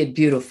you. You did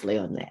beautifully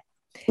on that.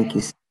 Thank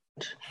you so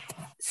much.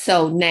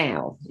 So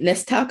now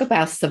let's talk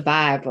about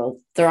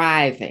survival,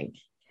 thriving.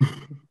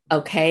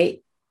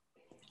 Okay.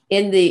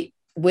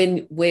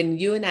 When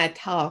you and I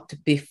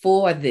talked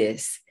before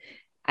this,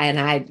 and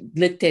I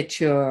looked at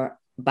your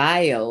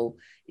bio,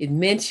 it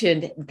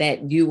mentioned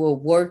that you were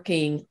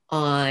working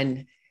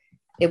on,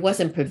 it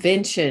wasn't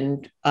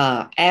prevention,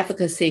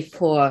 advocacy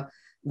for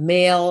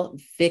male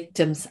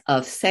victims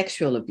of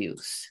sexual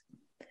abuse.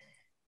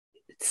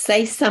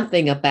 Say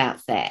something about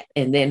that,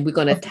 and then we're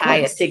going to tie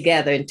it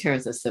together in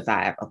terms of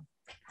survival.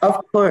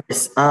 Of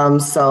course.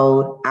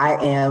 So I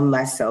am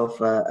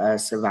myself a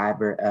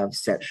survivor of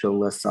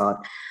sexual assault.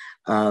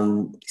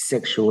 I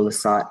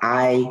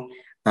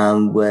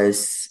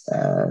was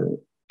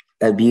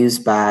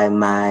abused by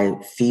my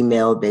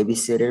female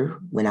babysitter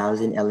when I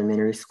was in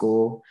elementary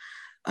school.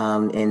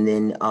 And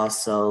then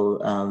also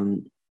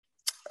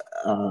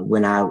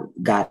when I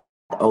got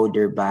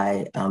older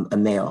by a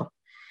male.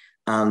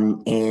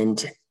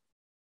 And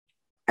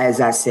as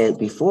I said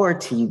before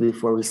to you,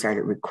 before we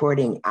started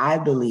recording, I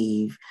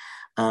believe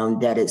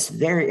that it's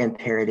very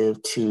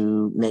imperative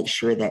to make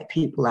sure that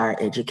people are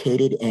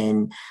educated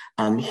and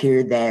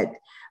hear that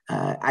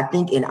I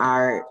think in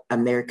our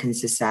American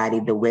society,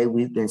 the way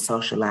we've been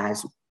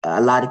socialized,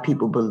 a lot of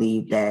people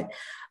believe that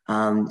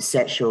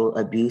sexual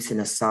abuse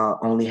and assault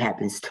only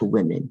happens to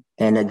women.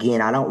 And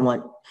again, I don't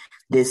want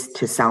this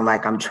to sound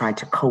like I'm trying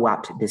to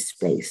co-opt this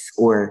space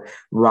or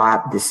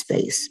rob this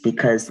space,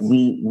 because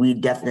we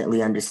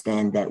definitely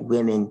understand that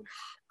women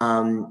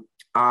are,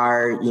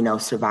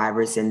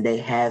 survivors, and they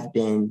have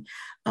been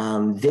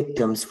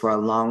victims for a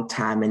long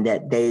time, and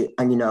that they,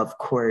 of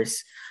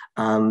course,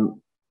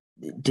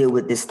 deal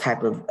with this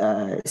type of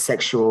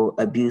sexual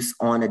abuse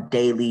on a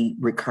daily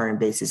recurring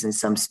basis in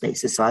some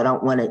spaces. So I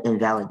don't want to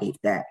invalidate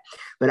that,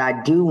 but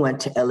I do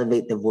want to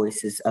elevate the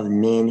voices of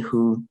men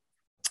who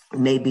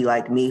may be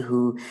like me,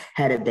 who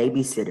had a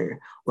babysitter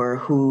or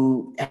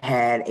who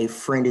had a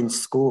friend in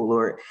school,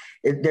 or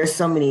there's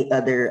so many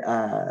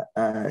other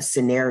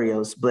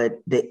scenarios. But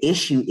the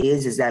issue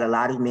is that a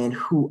lot of men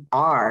who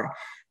are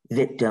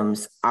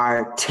victims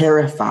are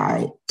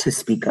terrified to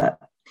speak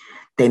up.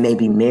 They may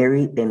be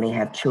married, they may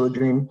have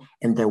children,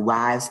 and their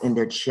wives and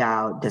their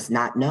child does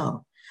not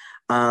know.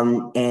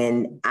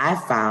 And I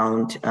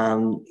found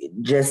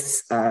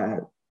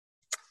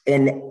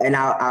and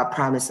I'll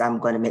promise I'm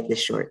going to make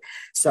this short.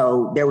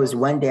 So there was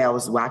one day I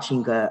was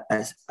watching a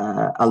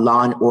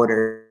Law and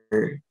Order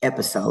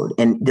episode,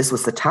 and this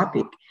was the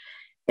topic.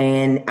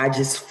 And I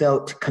just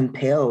felt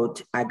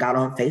compelled. I got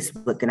on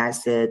Facebook and I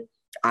said,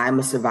 I'm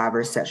a survivor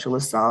of sexual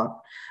assault.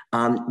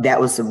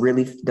 That was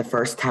really the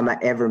first time I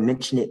ever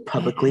mentioned it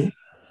publicly.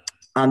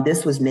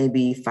 This was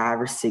maybe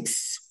 5 or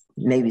 6,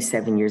 maybe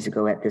 7 years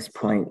ago at this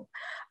point.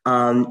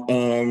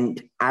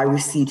 And I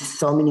received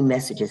so many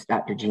messages,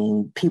 Dr.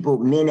 Jean,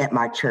 men at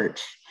my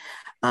church,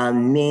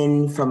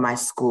 men from my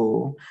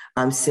school,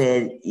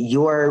 said,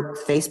 your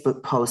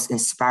Facebook post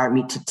inspired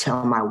me to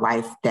tell my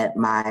wife that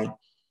my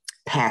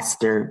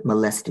pastor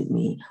molested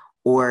me,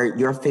 or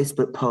your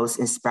Facebook post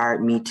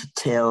inspired me to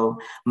tell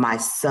my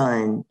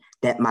son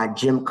that my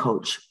gym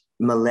coach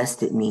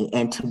molested me,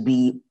 and to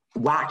be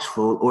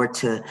watchful, or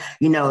to,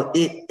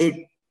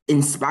 it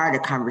inspired a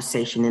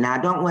conversation. And I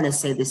don't want to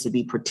say this to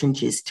be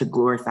pretentious, to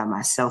glorify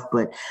myself,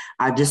 but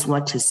I just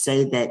want to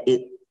say that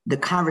this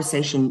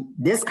conversation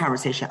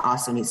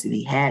also needs to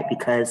be had,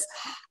 because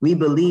we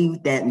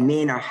believe that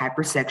men are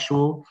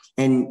hypersexual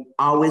and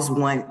always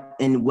want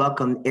and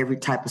welcome every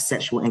type of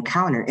sexual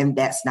encounter. And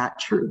that's not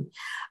true.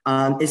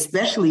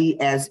 Especially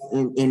as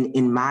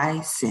in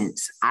my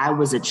sense, I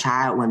was a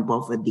child when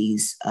both of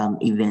these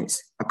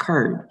events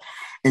occurred.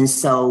 And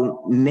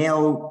so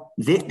male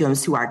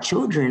victims who are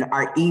children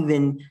are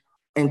even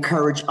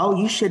encouraged, oh,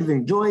 you should have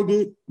enjoyed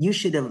it. You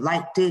should have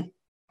liked it,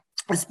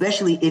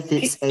 especially if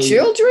it's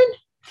children.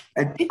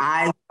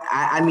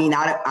 I mean,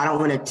 I don't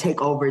want to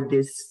take over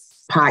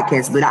this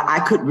podcast, but I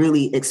could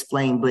really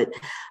explain. But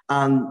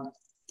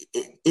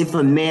if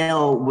a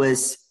male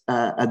was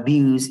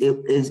abused,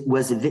 it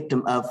was a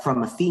victim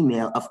from a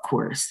female, of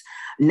course.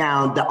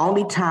 Now, the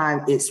only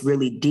time it's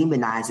really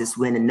demonized is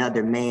when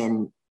another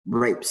man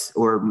rapes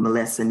or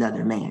molests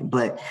another man.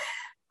 But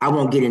I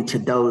won't get into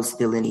those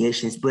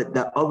delineations. But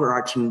the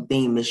overarching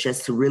theme is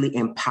just to really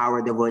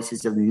empower the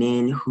voices of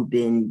men who've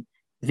been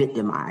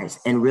victimized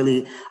and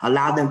really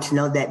allow them to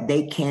know that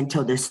they can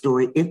tell their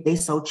story if they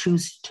so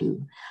choose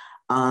to.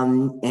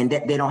 And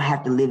that they don't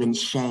have to live in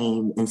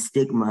shame and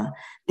stigma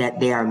that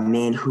they are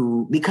men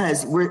who,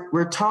 because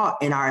we're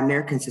taught in our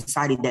American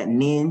society that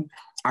men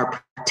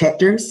are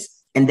protectors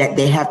and that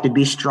they have to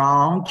be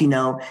strong. You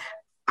know,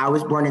 I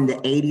was born in the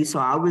 80s, so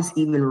I was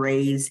even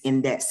raised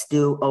in that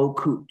still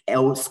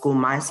old school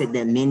mindset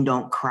that men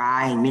don't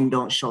cry and men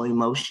don't show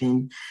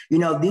emotion. You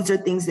know, these are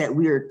things that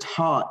we are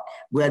taught,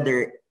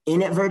 whether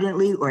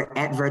inadvertently or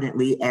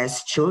advertently,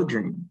 as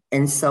children.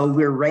 And so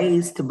we're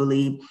raised to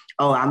believe,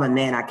 oh, I'm a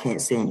man, I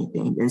can't say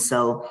anything. And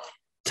so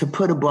to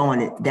put a bow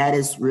on it, that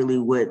is really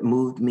what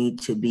moved me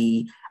to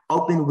be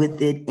open with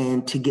it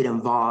and to get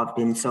involved.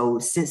 And so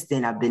since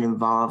then, I've been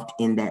involved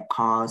in that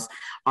cause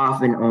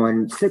off and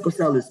on. Sickle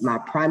cell is my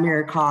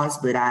primary cause,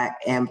 but I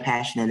am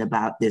passionate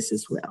about this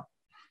as well.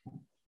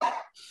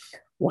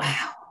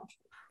 Wow.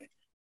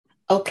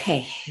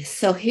 Okay,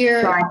 so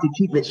here. Trying to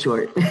keep it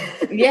short.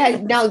 Yeah,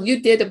 no,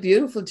 you did a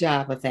beautiful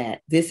job of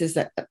that. This is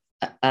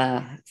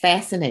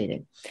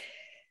fascinating.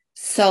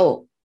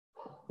 So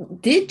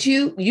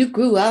you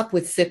grew up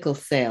with sickle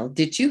cell.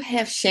 Did you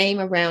have shame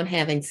around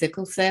having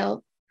sickle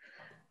cell?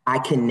 I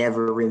can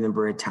never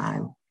remember a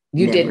time.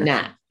 You Never. did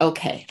not.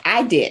 Okay,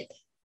 I did.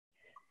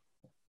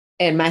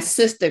 And my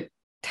sister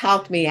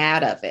talked me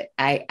out of it.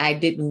 I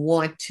didn't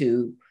want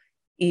to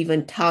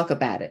even talk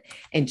about it.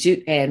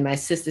 And my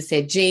sister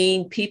said,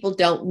 Jean, people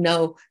don't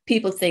know.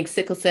 People think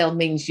sickle cell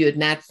means you're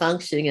not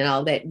functioning and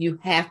all that. You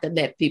have to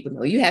let people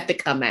know. You have to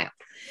come out.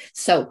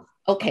 So,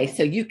 okay,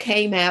 so you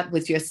came out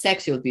with your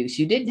sexual abuse.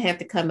 You didn't have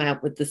to come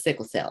out with the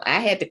sickle cell. I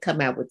had to come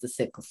out with the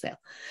sickle cell.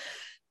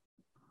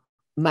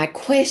 My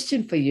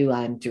question for you,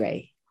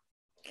 Andre,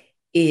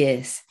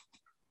 is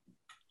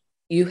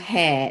you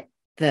had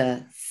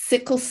the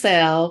sickle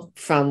cell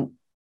from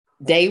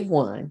day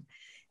one,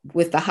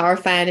 with the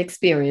horrifying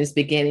experience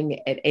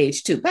beginning at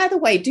age 2. By the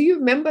way, do you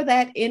remember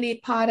any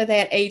part of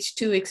that age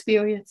 2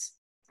 experience?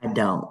 I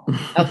don't.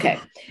 Okay.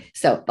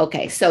 So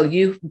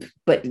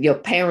but your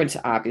parents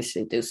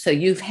obviously do. So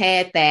you've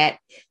had that.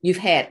 You've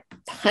had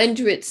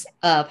hundreds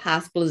of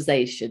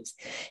hospitalizations.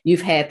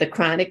 You've had the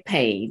chronic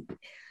pain.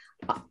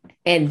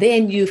 And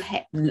then you've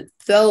had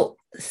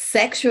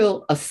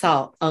sexual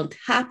assault on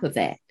top of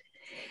that.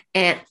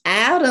 And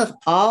out of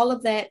all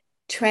of that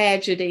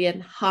tragedy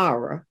and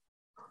horror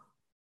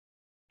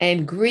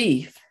and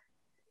grief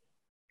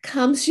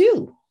comes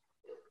you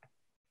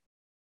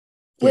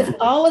with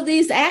all of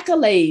these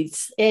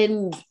accolades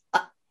and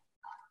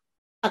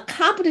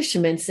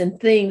accomplishments and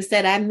things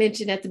that I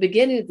mentioned at the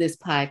beginning of this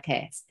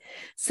podcast.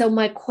 So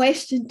my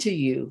question to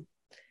you,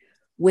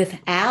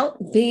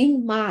 without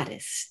being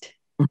modest,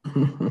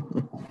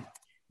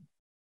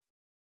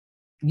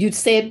 you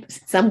said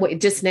somewhere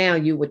just now,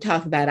 you were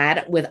talking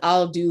about, with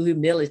all due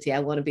humility, I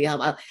want to be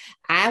humble.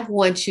 I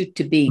want you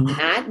to be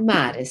not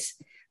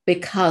modest,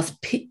 because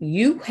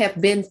you have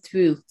been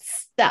through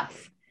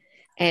stuff,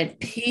 and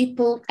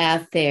people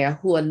out there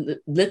who are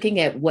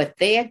looking at what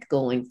they're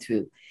going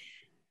through,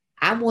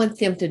 I want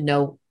them to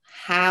know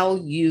how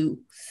you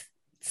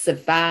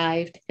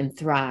survived and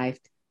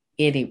thrived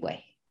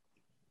anyway.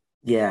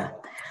 Yeah.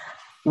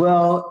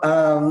 Well,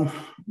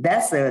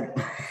 that's a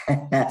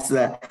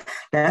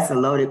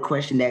loaded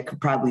question that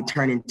could probably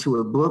turn into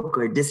a book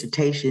or a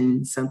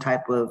dissertation, some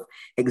type of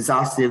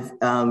exhaustive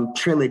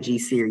trilogy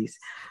series.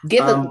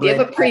 Give a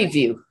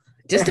preview,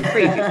 just a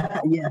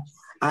preview. Yeah,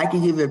 I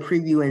can give a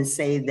preview and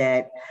say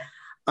that,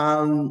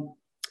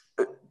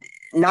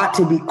 not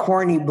to be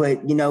corny,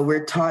 but,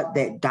 we're taught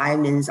that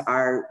diamonds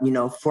are,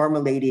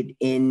 formulated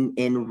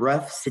in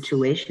rough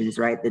situations,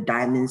 right? The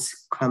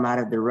diamonds come out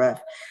of the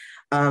rough.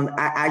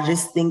 I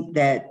just think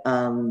that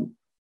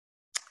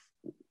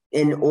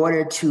in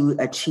order to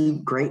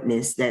achieve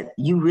greatness, that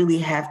you really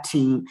have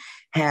to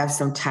have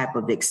some type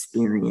of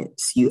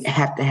experience. You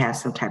have to have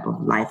some type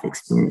of life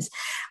experience.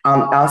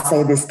 I'll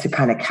say this to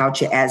kind of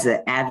couch it as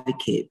an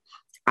advocate.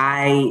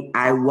 I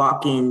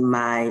walk in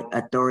my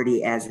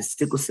authority as a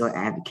sickle cell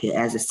advocate,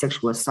 as a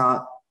sexual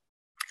assault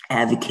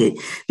advocate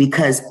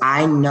because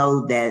I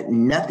know that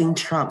nothing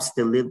trumps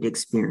the lived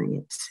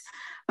experience.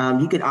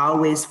 You could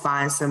always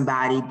find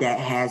somebody that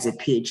has a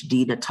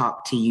PhD to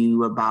talk to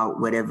you about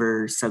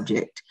whatever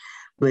subject,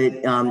 but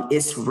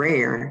it's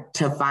rare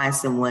to find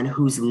someone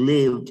who's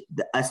lived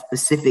a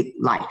specific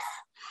life.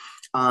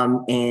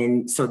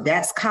 And so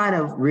that's kind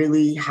of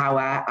really how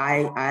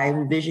I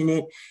envision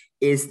it,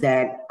 is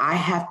that I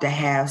have to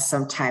have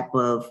some type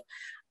of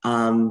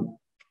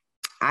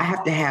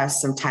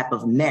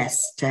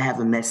mess to have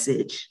a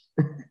message.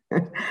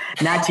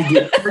 Not to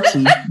get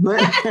perchy,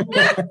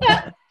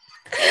 but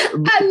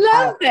I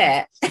love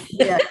that.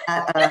 Yeah,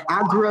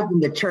 I grew up in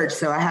the church,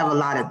 so I have a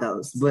lot of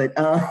those. But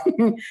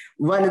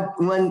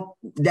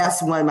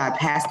that's one my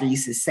pastor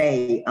used to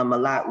say a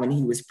lot when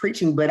he was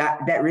preaching. But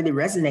that really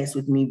resonates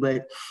with me.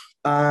 But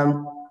I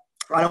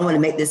don't want to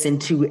make this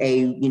into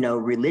a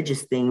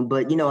religious thing.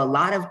 But a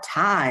lot of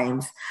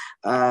times,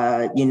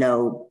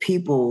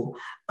 people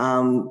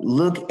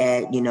look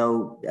at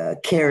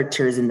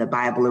characters in the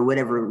Bible or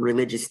whatever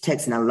religious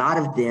text, and a lot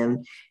of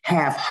them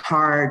have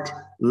hard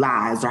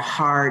lives or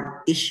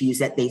hard issues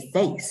that they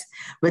face,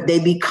 but they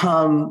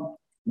become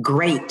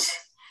great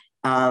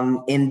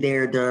in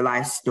their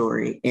life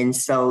story. And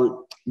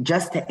so,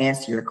 just to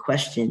answer your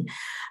question,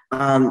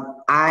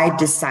 I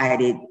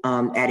decided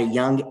at a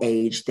young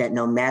age that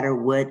no matter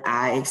what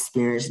I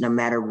experience, no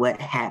matter what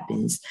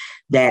happens,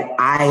 that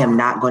I am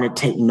not going to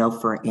take no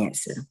for an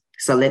answer.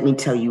 So let me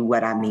tell you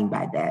what I mean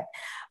by that.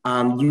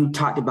 You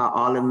talked about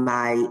all of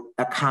my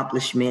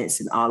accomplishments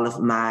and all of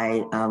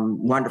my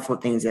wonderful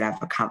things that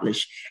I've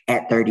accomplished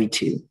at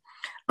 32.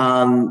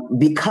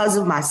 Because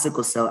of my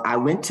sickle cell,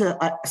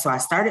 I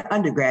started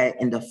undergrad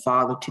in the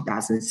fall of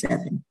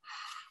 2007.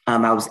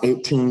 I was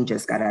 18,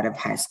 just got out of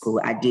high school.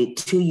 I did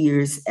 2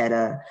 years at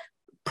a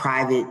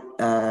private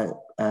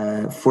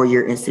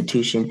 4-year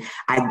institution.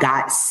 I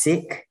got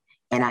sick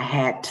and I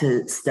had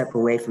to step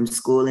away from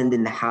school, and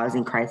then the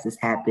housing crisis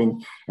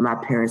happened and my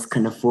parents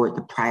couldn't afford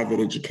the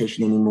private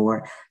education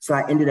anymore. So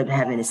I ended up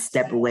having to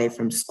step away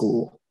from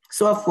school.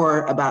 So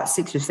for about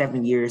 6 or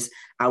 7 years,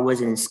 I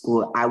wasn't in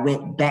school. I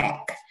went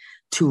back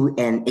to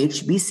an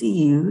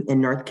HBCU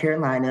in North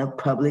Carolina,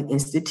 public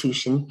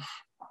institution.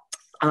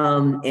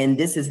 And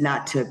this is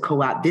not to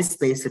co-opt this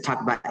space to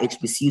talk about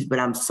HBCUs, but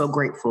I'm so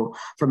grateful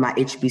for my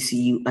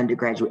HBCU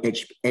undergraduate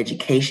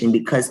education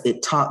because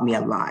it taught me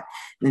a lot.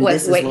 And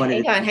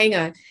hang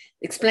on.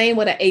 Explain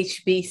what a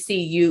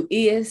HBCU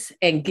is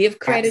and give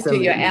credit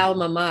Absolutely. To your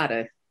alma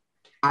mater.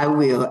 I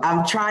will.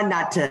 I'm trying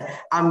not to,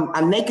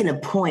 I'm making a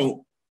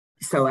point,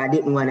 so I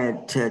didn't want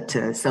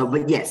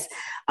but yes.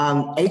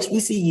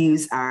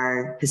 HBCUs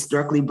are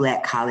historically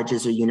Black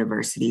colleges or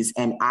universities,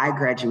 and I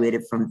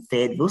graduated from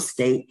Fayetteville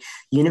State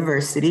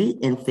University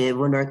in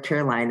Fayetteville, North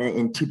Carolina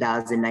in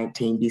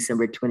 2019,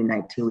 December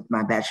 2019, with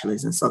my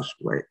bachelor's in social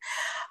work.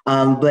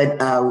 But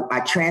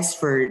I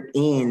transferred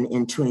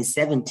in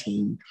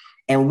 2017.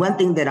 And one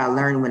thing that I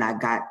learned when I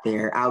got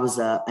there, I was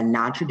a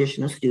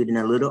non-traditional student,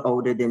 a little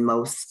older than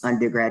most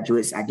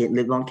undergraduates. I didn't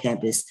live on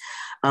campus.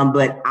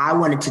 But I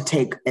wanted to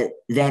take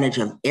advantage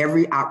of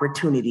every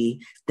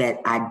opportunity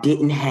that I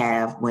didn't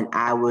have when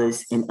I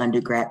was in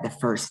undergrad the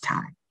first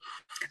time.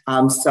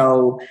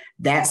 So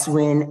that's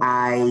when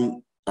I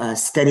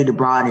studied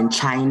abroad in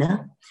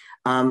China.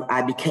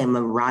 I became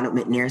a Ronald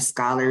McNair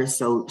Scholar.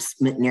 So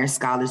McNair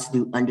Scholars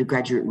do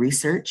undergraduate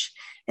research,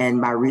 and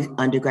my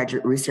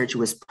undergraduate research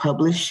was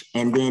published.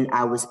 And then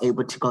I was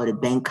able to go to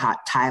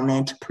Bangkok,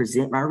 Thailand to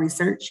present my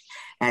research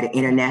at an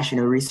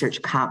international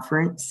research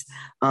conference.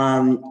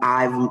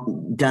 I've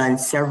done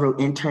several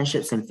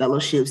internships and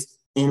fellowships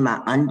in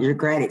my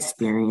undergrad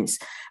experience.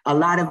 A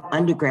lot of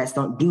undergrads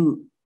don't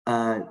do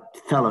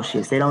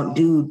fellowships. They don't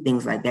do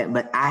things like that,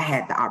 but I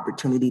had the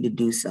opportunity to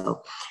do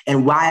so.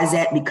 And why is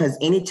that? Because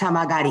anytime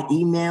I got an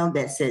email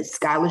that said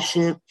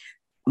scholarship,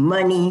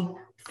 money,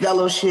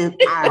 fellowship,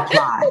 I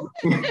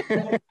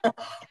applied.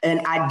 And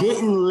I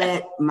didn't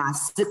let my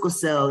sickle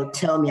cell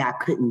tell me I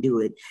couldn't do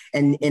it.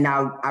 And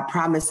I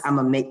promise I'm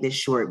gonna make this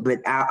short, but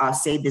I'll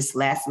say this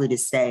lastly to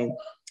say,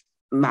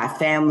 my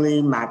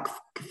family, my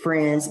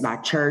friends, my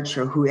church,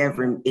 or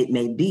whoever it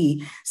may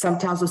be,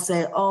 sometimes will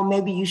say, oh,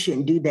 maybe you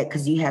shouldn't do that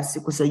because you have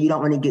sickle cell, you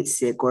don't want to get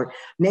sick, or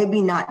maybe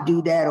not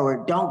do that,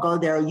 or don't go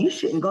there, or you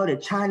shouldn't go to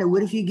China.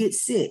 What if you get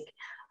sick?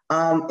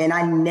 And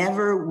I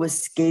never was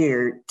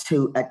scared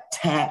to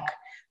attack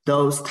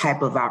those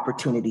type of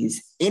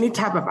opportunities. Any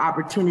type of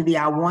opportunity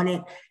I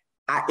wanted,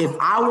 if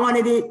I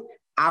wanted it,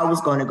 I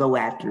was going to go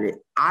after it.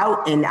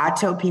 I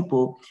tell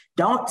people,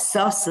 don't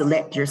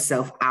self-select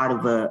yourself out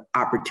of an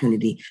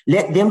opportunity.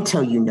 Let them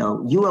tell you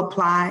no. You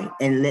apply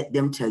and let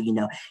them tell you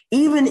no.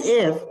 Even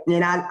if,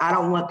 and I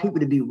don't want people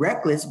to be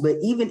reckless, but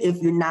even if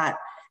you're not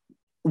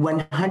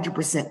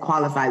 100%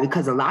 qualified,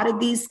 because a lot of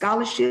these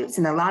scholarships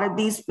and a lot of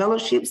these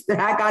fellowships that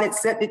I got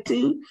accepted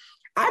to,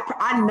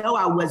 I know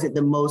I wasn't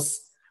the most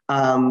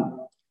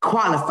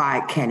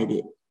qualified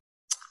candidate.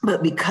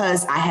 But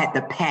because I had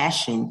the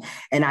passion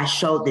and I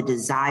showed the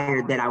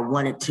desire that I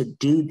wanted to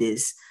do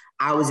this,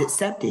 I was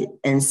accepted.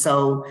 And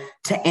so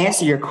to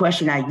answer your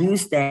question, I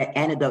used that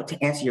anecdote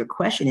to answer your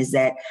question is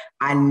that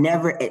I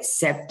never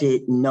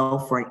accepted no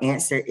for an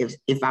answer.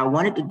 If I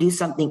wanted to do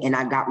something and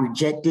I got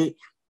rejected,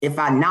 if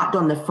I knocked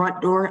on the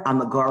front door, I'm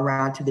gonna go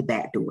around to the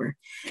back door.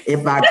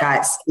 If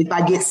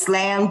I get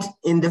slammed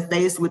in the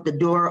face with the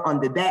door on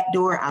the back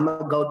door, I'm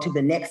gonna go to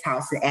the next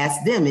house and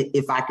ask them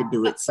if I could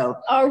do it. So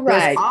all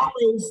right. There's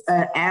always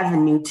an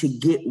avenue to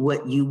get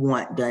what you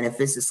want done.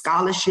 If it's a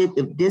scholarship,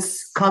 if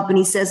this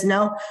company says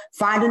no,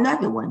 find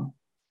another one.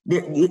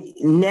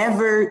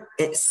 Never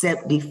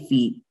accept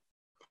defeat.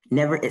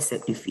 Never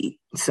accept defeat.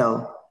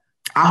 So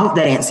I hope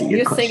that answered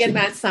your question. You're singing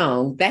my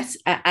song.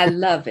 I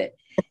love it.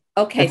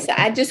 Okay, so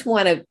I just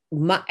want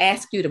to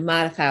ask you to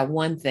modify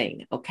one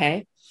thing,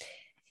 okay?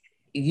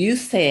 You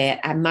said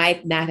I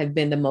might not have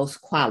been the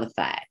most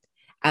qualified.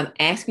 I'm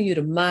asking you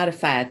to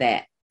modify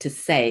that to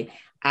say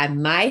I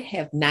might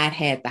have not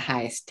had the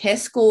highest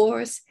test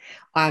scores,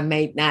 or I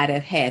may not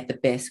have had the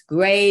best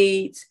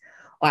grades,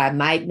 or I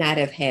might not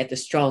have had the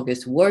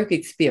strongest work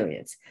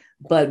experience.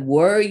 But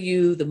were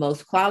you the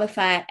most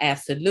qualified?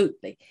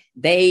 Absolutely.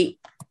 They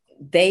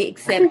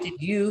accepted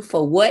you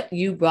for what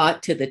you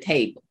brought to the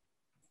table.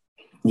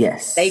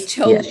 Yes. They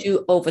chose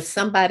you over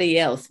somebody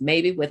else,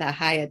 maybe with a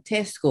higher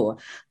test score,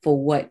 for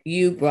what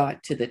you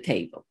brought to the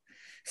table.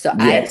 So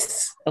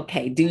yes.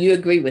 Okay. Do you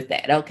agree with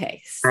that?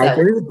 Okay. So, I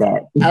agree with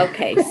that.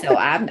 Okay. So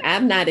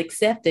I'm not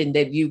accepting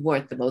that you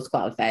weren't the most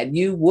qualified.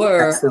 You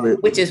were,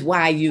 absolutely, which is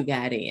why you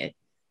got in.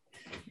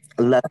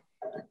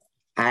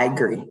 I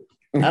agree.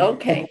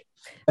 Okay.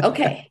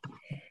 Okay.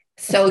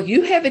 So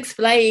you have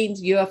explained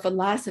your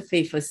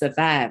philosophy for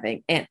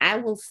surviving. And I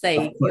will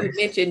say, you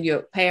mentioned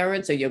your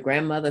parents or your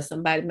grandmother,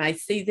 somebody might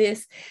see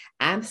this.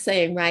 I'm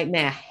saying right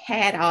now,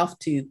 hat off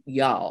to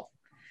y'all.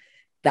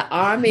 The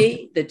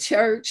army, the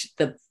church,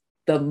 the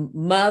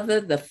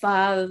mother, the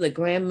father, the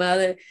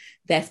grandmother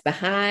that's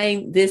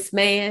behind this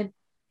man,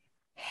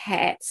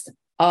 hats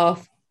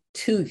off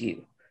to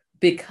you,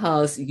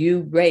 because you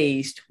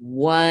raised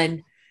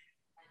one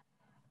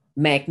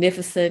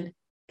magnificent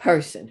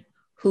person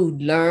who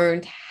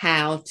learned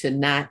how to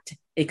not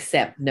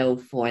accept no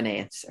for an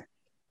answer.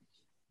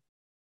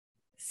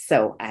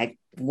 So I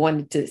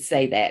wanted to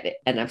say that,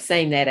 and I'm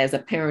saying that as a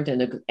parent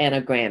and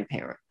a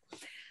grandparent.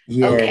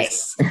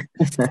 Yes.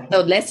 Okay. So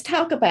let's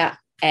talk about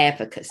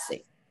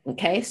advocacy.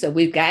 Okay. So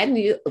we've gotten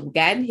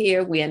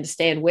here. We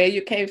understand where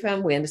you came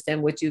from. We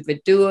understand what you've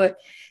endured.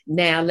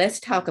 Now let's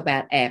talk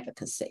about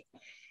advocacy.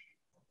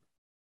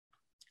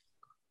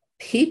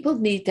 People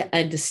need to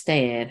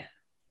understand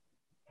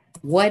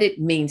what it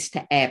means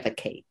to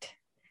advocate.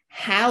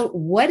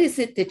 What is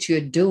it that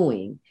you're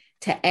doing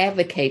to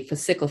advocate for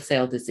sickle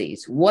cell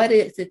disease? What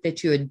is it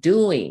that you're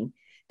doing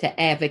to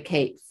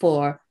advocate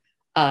for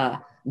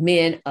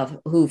men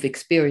who've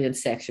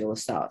experienced sexual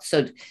assault?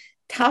 So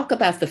talk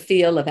about the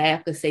field of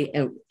advocacy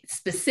and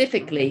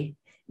specifically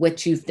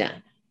what you've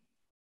done.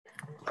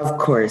 Of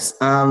course.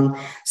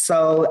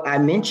 So I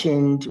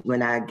mentioned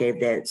when I gave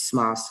that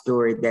small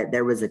story that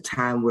there was a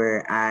time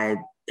where I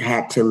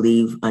had to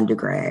leave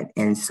undergrad.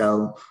 And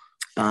so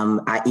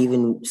I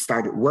even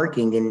started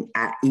working, and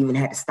I even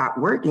had to stop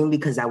working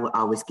because I would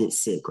always get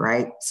sick,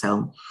 right?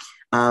 So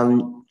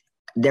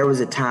there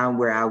was a time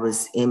where I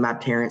was in my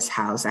parents'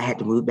 house. I had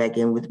to move back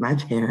in with my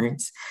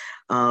parents.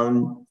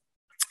 And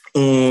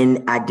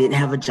I didn't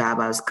have a job.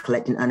 I was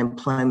collecting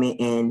unemployment.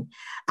 And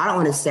I don't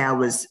want to say I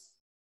was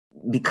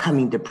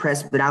becoming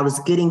depressed, but I was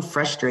getting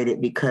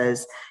frustrated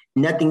because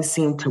nothing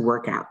seemed to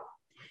work out.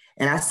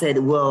 And I said,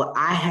 well,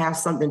 I have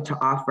something to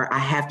offer. I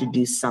have to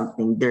do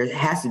something. There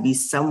has to be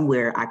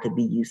somewhere I could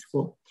be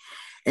useful.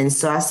 And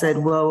so I said,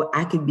 well,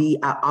 I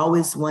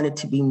always wanted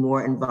to be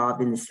more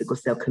involved in the sickle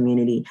cell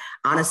community.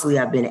 Honestly,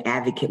 I've been an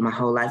advocate my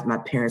whole life. My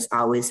parents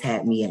always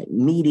had me at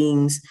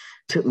meetings,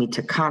 took me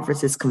to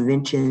conferences,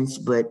 conventions,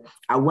 but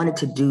I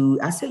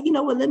said, you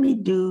know what, let me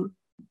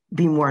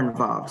be more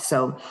involved.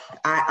 So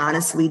I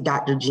honestly,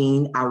 Dr.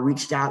 Jean, I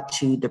reached out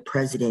to the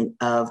president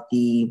of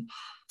the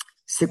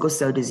Sickle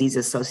Cell Disease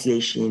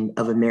Association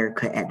of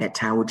America at that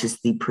time, which is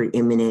the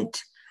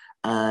preeminent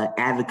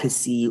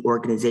advocacy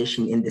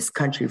organization in this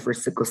country for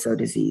sickle cell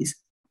disease.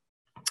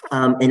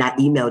 And I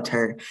emailed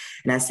her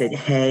and I said,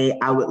 hey,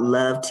 I would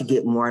love to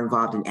get more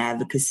involved in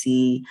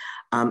advocacy.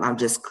 I'm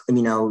just,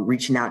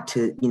 reaching out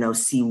to,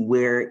 see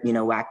where,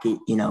 I could,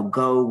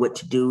 go, what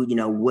to do,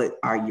 what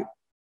are your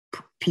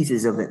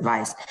pieces of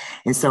advice.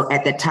 And so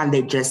at that time,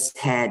 they just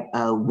had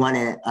won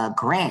a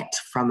grant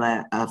from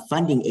a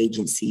funding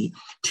agency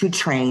to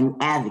train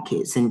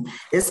advocates. And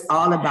it's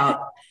all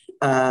about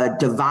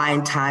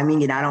divine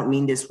timing. And I don't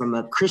mean this from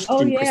a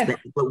Christian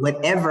perspective, but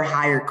whatever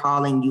higher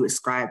calling you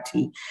ascribe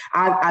to,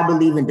 I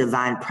believe in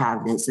divine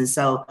providence. And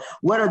so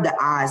what are the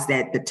odds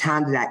that the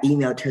time that I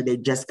emailed her, they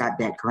just got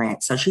that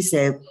grant? So she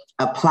said,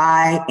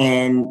 apply.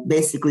 And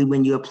basically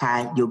when you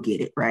apply, you'll get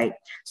it, right?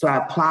 So I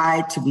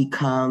applied to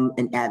become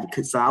an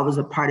advocate. So I was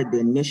a part of the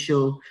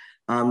initial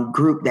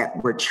group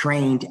that were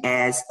trained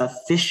as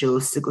official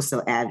sickle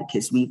cell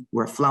advocates. We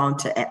were flown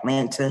to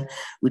Atlanta.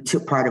 We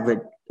took part of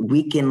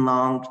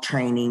weekend-long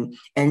training.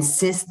 And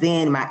since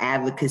then, my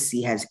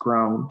advocacy has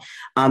grown.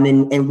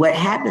 And what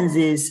happens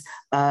is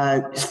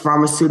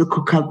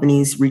pharmaceutical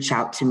companies reach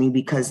out to me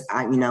because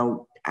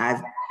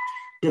I've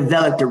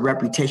developed a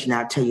reputation.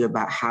 I'll tell you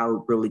about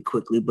how really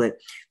quickly, but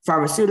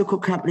pharmaceutical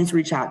companies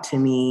reach out to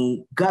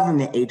me,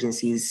 government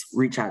agencies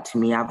reach out to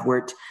me. I've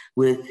worked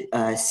with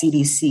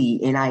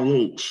CDC,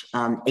 NIH,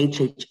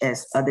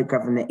 HHS, other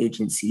government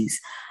agencies,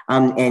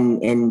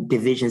 and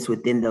divisions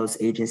within those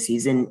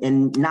agencies, and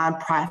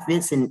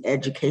nonprofits and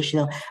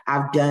educational.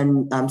 I've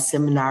done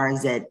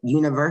seminars at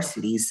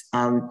universities.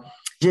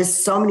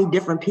 Just so many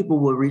different people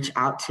will reach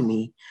out to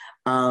me.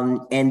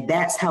 And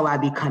that's how I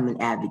become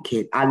an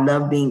advocate. I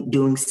love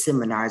doing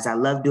seminars. I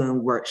love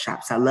doing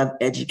workshops. I love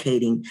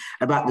educating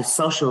about the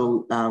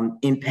social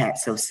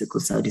impacts of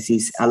sickle cell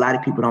disease. A lot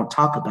of people don't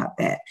talk about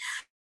that.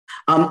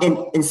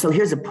 And so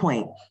here's a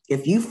point.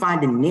 If you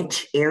find a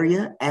niche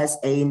area as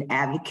an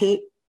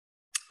advocate,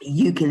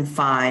 you can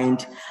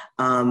find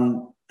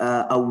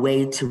a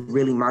way to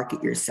really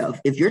market yourself.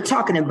 If you're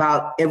talking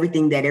about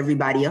everything that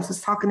everybody else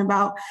is talking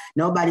about,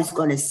 nobody's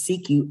going to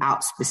seek you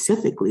out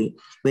specifically.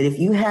 But if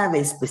you have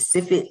a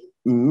specific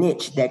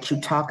niche that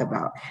you talk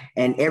about,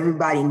 and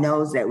everybody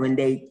knows that when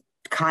they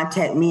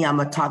contact me, I'm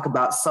going to talk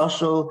about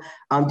social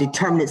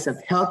determinants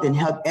of health and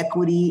health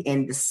equity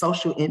and the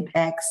social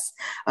impacts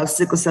of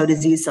sickle cell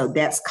disease. So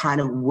that's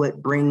kind of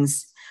what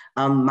brings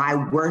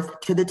my worth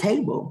to the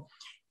table.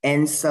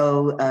 And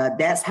so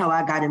that's how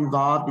I got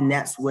involved, and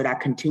that's what I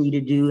continue to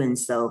do. And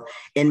so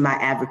in my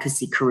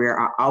advocacy career,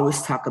 I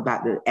always talk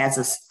about as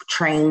a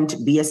trained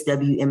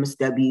BSW,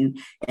 MSW,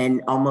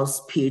 and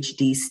almost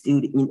PhD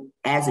student.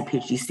 As a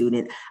PhD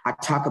student, I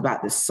talk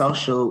about the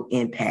social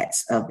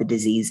impacts of the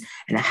disease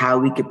and how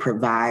we could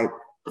provide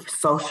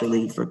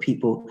socially for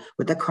people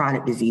with a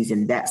chronic disease.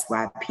 And that's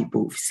why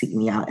people seek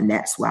me out, and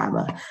that's why I'm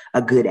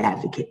a good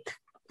advocate.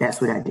 That's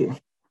what I do.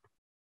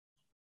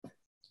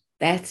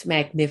 That's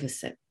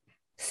magnificent.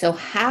 So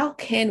how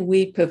can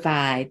we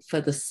provide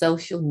for the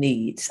social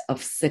needs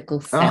of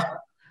sickle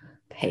cell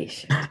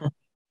patients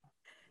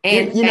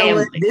and you know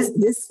what?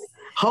 families?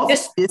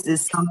 This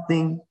is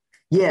something,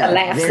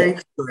 very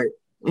short.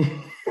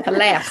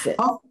 Collapse it.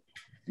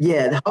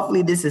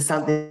 Hopefully this is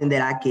something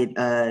that I could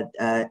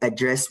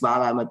address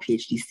while I'm a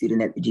PhD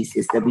student at the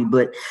GCSW.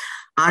 But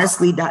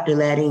honestly, Dr.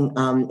 Ladding,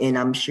 and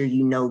I'm sure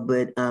you know,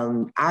 but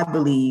I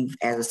believe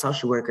as a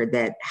social worker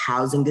that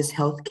housing is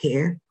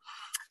healthcare.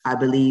 I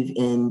believe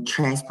in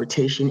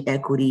transportation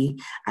equity.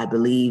 I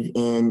believe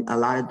in a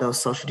lot of those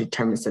social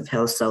determinants of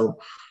health. So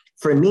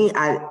for me,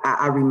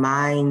 I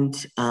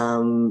remind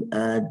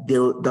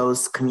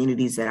those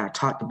communities that I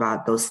talked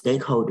about, those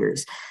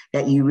stakeholders,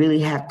 that you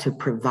really have to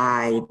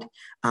provide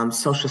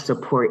social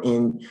support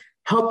in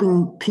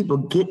helping people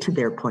get to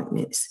their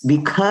appointments,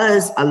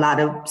 because a lot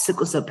of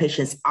sickle cell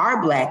patients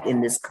are Black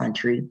in this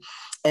country.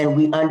 And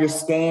we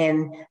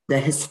understand the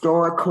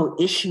historical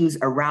issues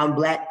around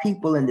Black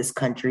people in this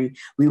country.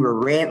 We were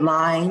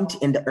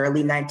redlined in the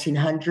early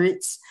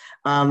 1900s.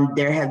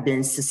 There have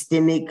been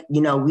systemic,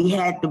 we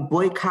had to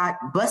boycott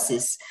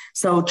buses.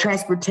 So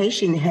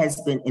transportation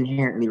has been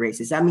inherently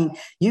racist. I mean,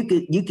 you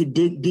could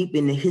dig deep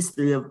in the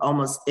history of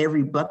almost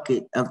every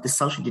bucket of the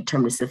social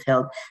determinants of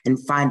health and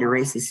find a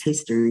racist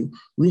history.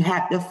 We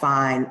have to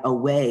find a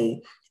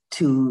way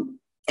to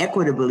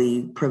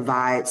equitably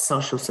provide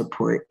social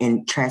support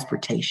in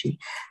transportation,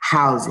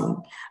 housing.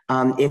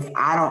 If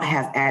I don't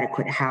have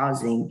adequate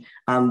housing,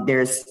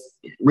 there's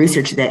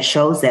research that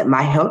shows that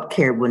my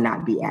healthcare will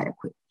not be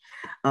adequate.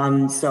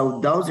 So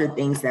those are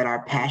things that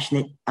are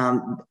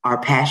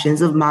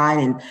passions of mine,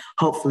 and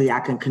hopefully I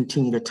can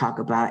continue to talk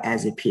about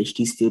as a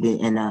PhD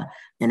student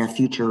and a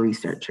future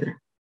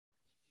researcher.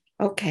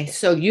 Okay,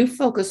 so you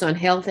focus on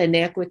health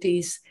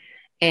inequities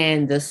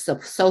and the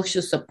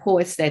social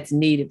supports that's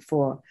needed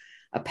for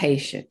a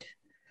patient.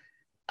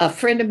 A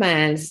friend of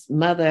mine's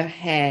mother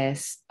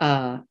has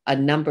a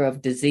number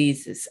of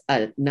diseases,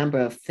 a number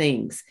of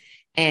things,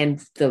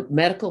 and the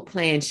medical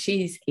plan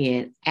she's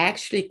in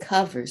actually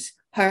covers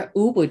her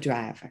Uber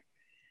driver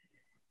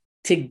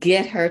to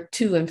get her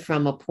to and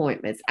from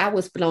appointments. I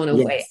was blown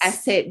away. Yes. I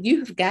said,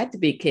 "You've got to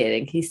be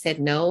kidding." He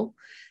said, "No,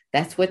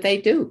 that's what they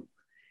do.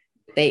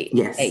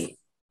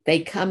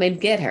 They come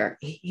and get her."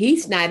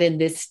 He's not in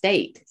this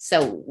state.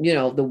 So,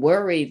 the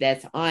worry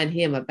that's on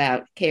him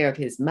about care of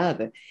his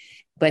mother,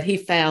 but he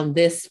found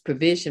this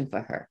provision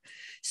for her.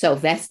 So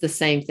that's the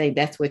same thing.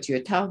 That's what you're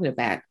talking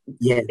about.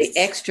 Yes.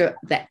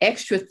 The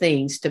extra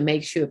things to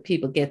make sure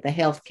people get the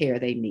health care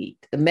they need,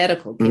 the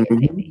medical care they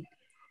need.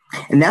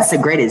 And that's a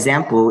great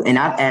example. And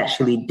I've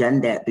actually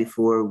done that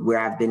before, where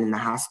I've been in the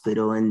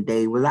hospital and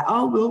they were like,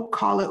 "Oh, we'll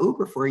call an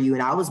Uber for you."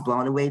 And I was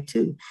blown away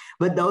too.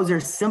 But those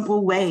are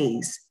simple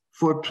ways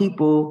for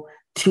people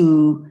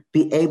to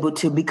be able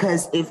to,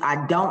 because if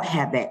I don't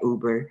have that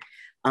Uber,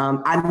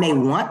 I may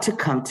want to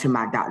come to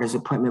my doctor's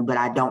appointment, but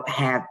I don't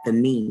have the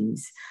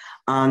means.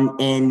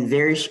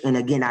 And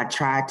again, I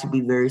try to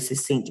be very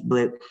succinct,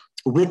 but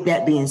with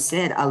that being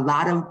said, a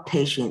lot of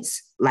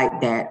patients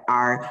like that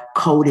are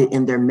coded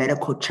in their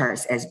medical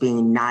charts as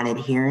being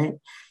non-adherent,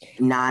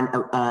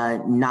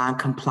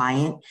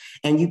 non-compliant,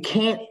 and you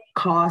can't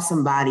call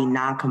somebody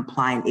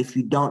non-compliant if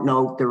you don't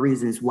know the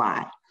reasons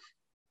why.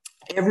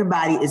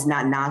 Everybody is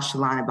not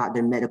nonchalant about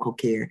their medical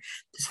care.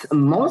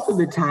 Most of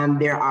the time,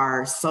 there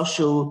are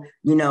social,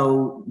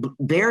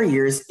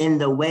 barriers in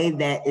the way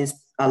that is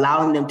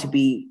allowing them to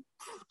be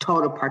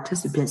total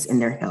participants in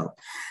their health.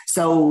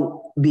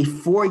 So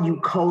before you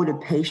code a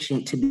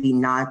patient to be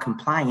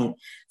non-compliant,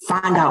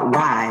 find out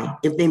why.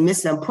 If they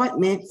miss an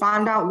appointment,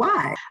 find out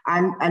why.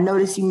 I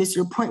noticed you missed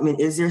your appointment.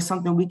 Is there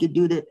something we could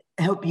do to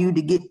help you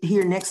to get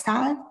here next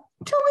time?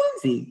 Too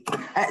easy.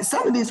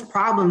 Some of these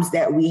problems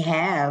that we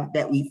have,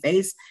 that we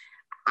face,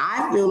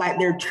 I feel like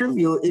they're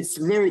trivial. It's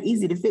very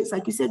easy to fix.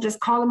 Like you said, just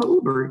call them an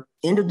Uber.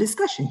 End of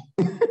discussion.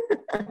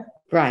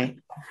 Right.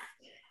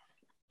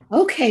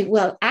 Okay,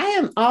 well, I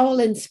am all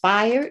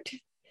inspired.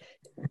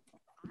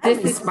 I'm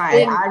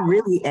inspired. I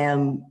really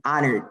am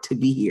honored to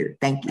be here.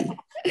 Thank you.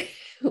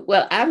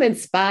 Well, I'm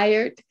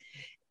inspired.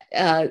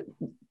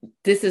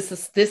 This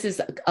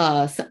is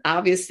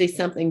obviously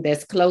something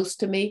that's close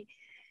to me,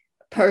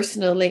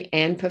 personally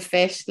and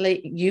professionally.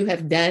 You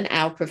have done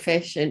our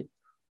profession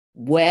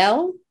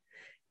well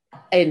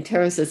in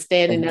terms of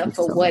standing up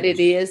for what it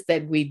is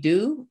that we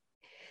do.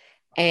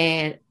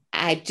 And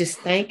I just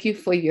thank you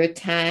for your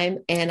time,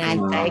 and I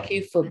thank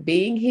you for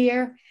being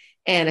here,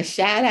 and a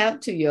shout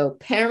out to your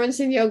parents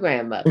and your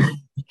grandmother.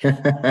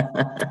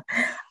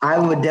 I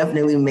will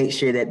definitely make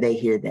sure that they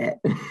hear that.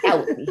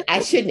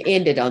 I shouldn't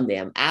end it on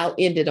them. I'll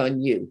end it on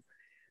you.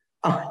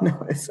 Oh,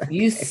 no, it's okay.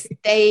 You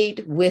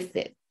stayed with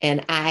it,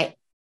 and I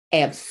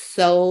am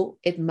so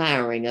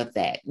admiring of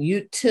that.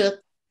 You took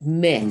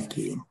mess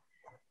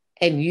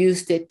and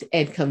used it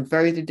and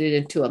converted it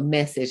into a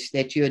message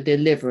that you're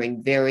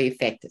delivering very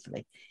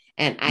effectively.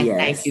 And I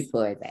thank you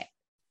for that.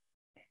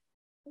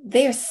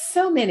 There's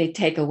so many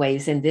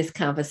takeaways in this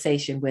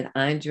conversation with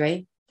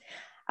André.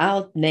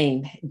 I'll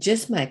name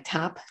just my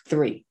top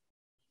 3.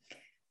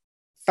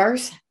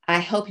 First, I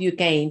hope you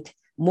gained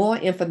more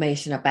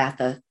information about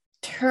the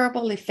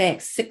terrible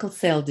effects sickle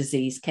cell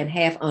disease can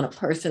have on a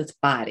person's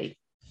body.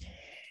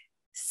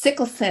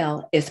 Sickle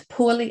cell is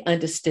poorly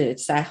understood,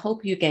 so I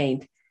hope you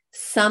gained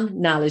some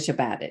knowledge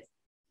about it.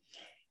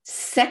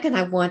 Second,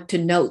 I want to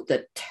note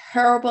the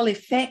terrible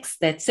effects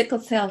that sickle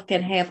cell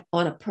can have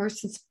on a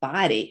person's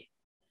body.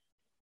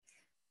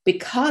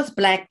 Because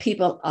Black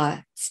people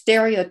are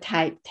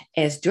stereotyped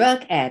as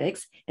drug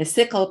addicts and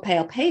sickle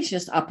cell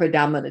patients are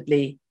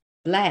predominantly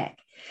Black,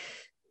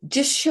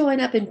 just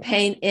showing up in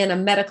pain in a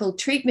medical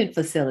treatment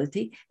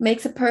facility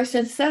makes a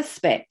person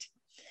suspect.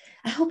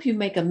 I hope you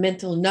make a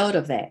mental note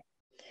of that.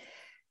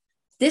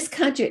 This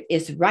country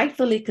is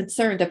rightfully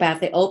concerned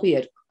about the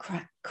opioid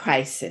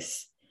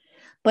crisis.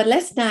 But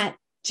let's not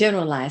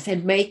generalize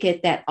and make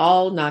it that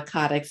all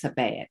narcotics are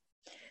bad.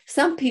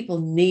 Some people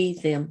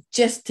need them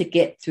just to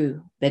get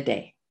through the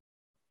day.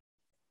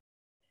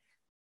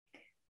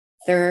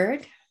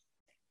 Third,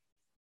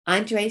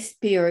 André's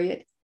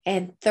spirit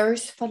and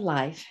thirst for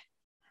life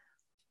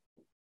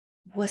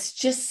was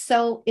just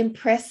so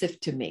impressive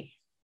to me.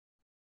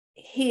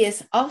 He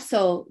is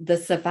also the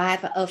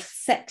survivor of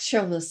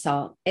sexual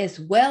assault, as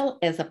well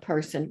as a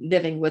person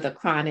living with a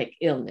chronic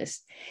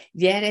illness.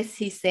 Yet, as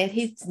he said,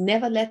 he's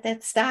never let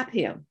that stop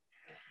him.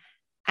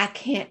 I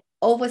can't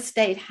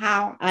overstate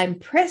how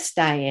impressed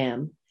I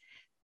am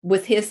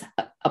with his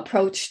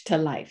approach to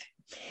life.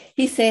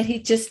 He said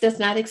he just does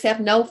not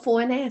accept no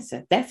for an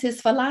answer. That's his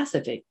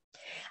philosophy.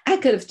 I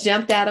could have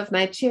jumped out of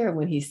my chair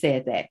when he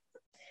said that.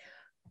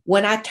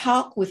 When I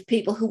talk with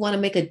people who want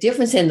to make a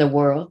difference in the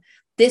world,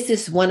 this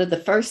is one of the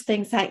first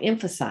things I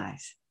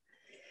emphasize.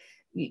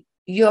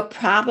 Your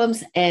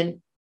problems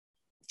and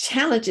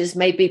challenges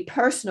may be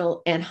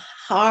personal and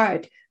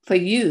hard for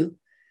you,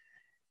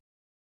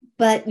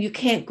 but you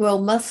can't grow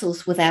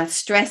muscles without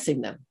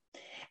stressing them.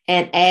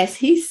 And as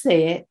he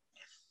said,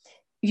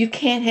 you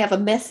can't have a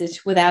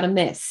message without a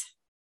mess.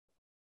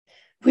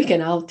 We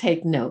can all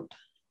take note.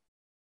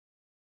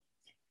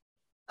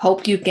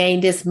 Hope you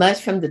gained as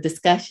much from the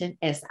discussion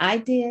as I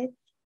did.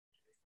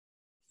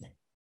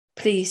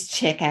 Please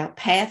check out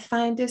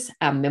Pathfinders,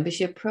 our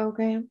membership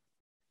program.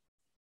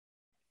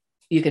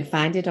 You can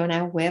find it on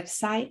our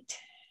website.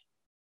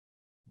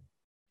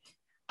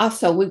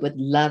 Also, we would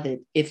love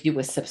it if you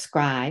would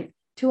subscribe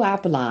to our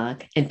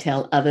blog and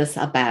tell others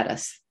about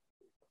us.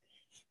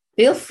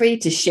 Feel free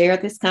to share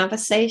this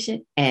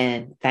conversation,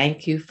 and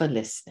thank you for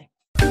listening.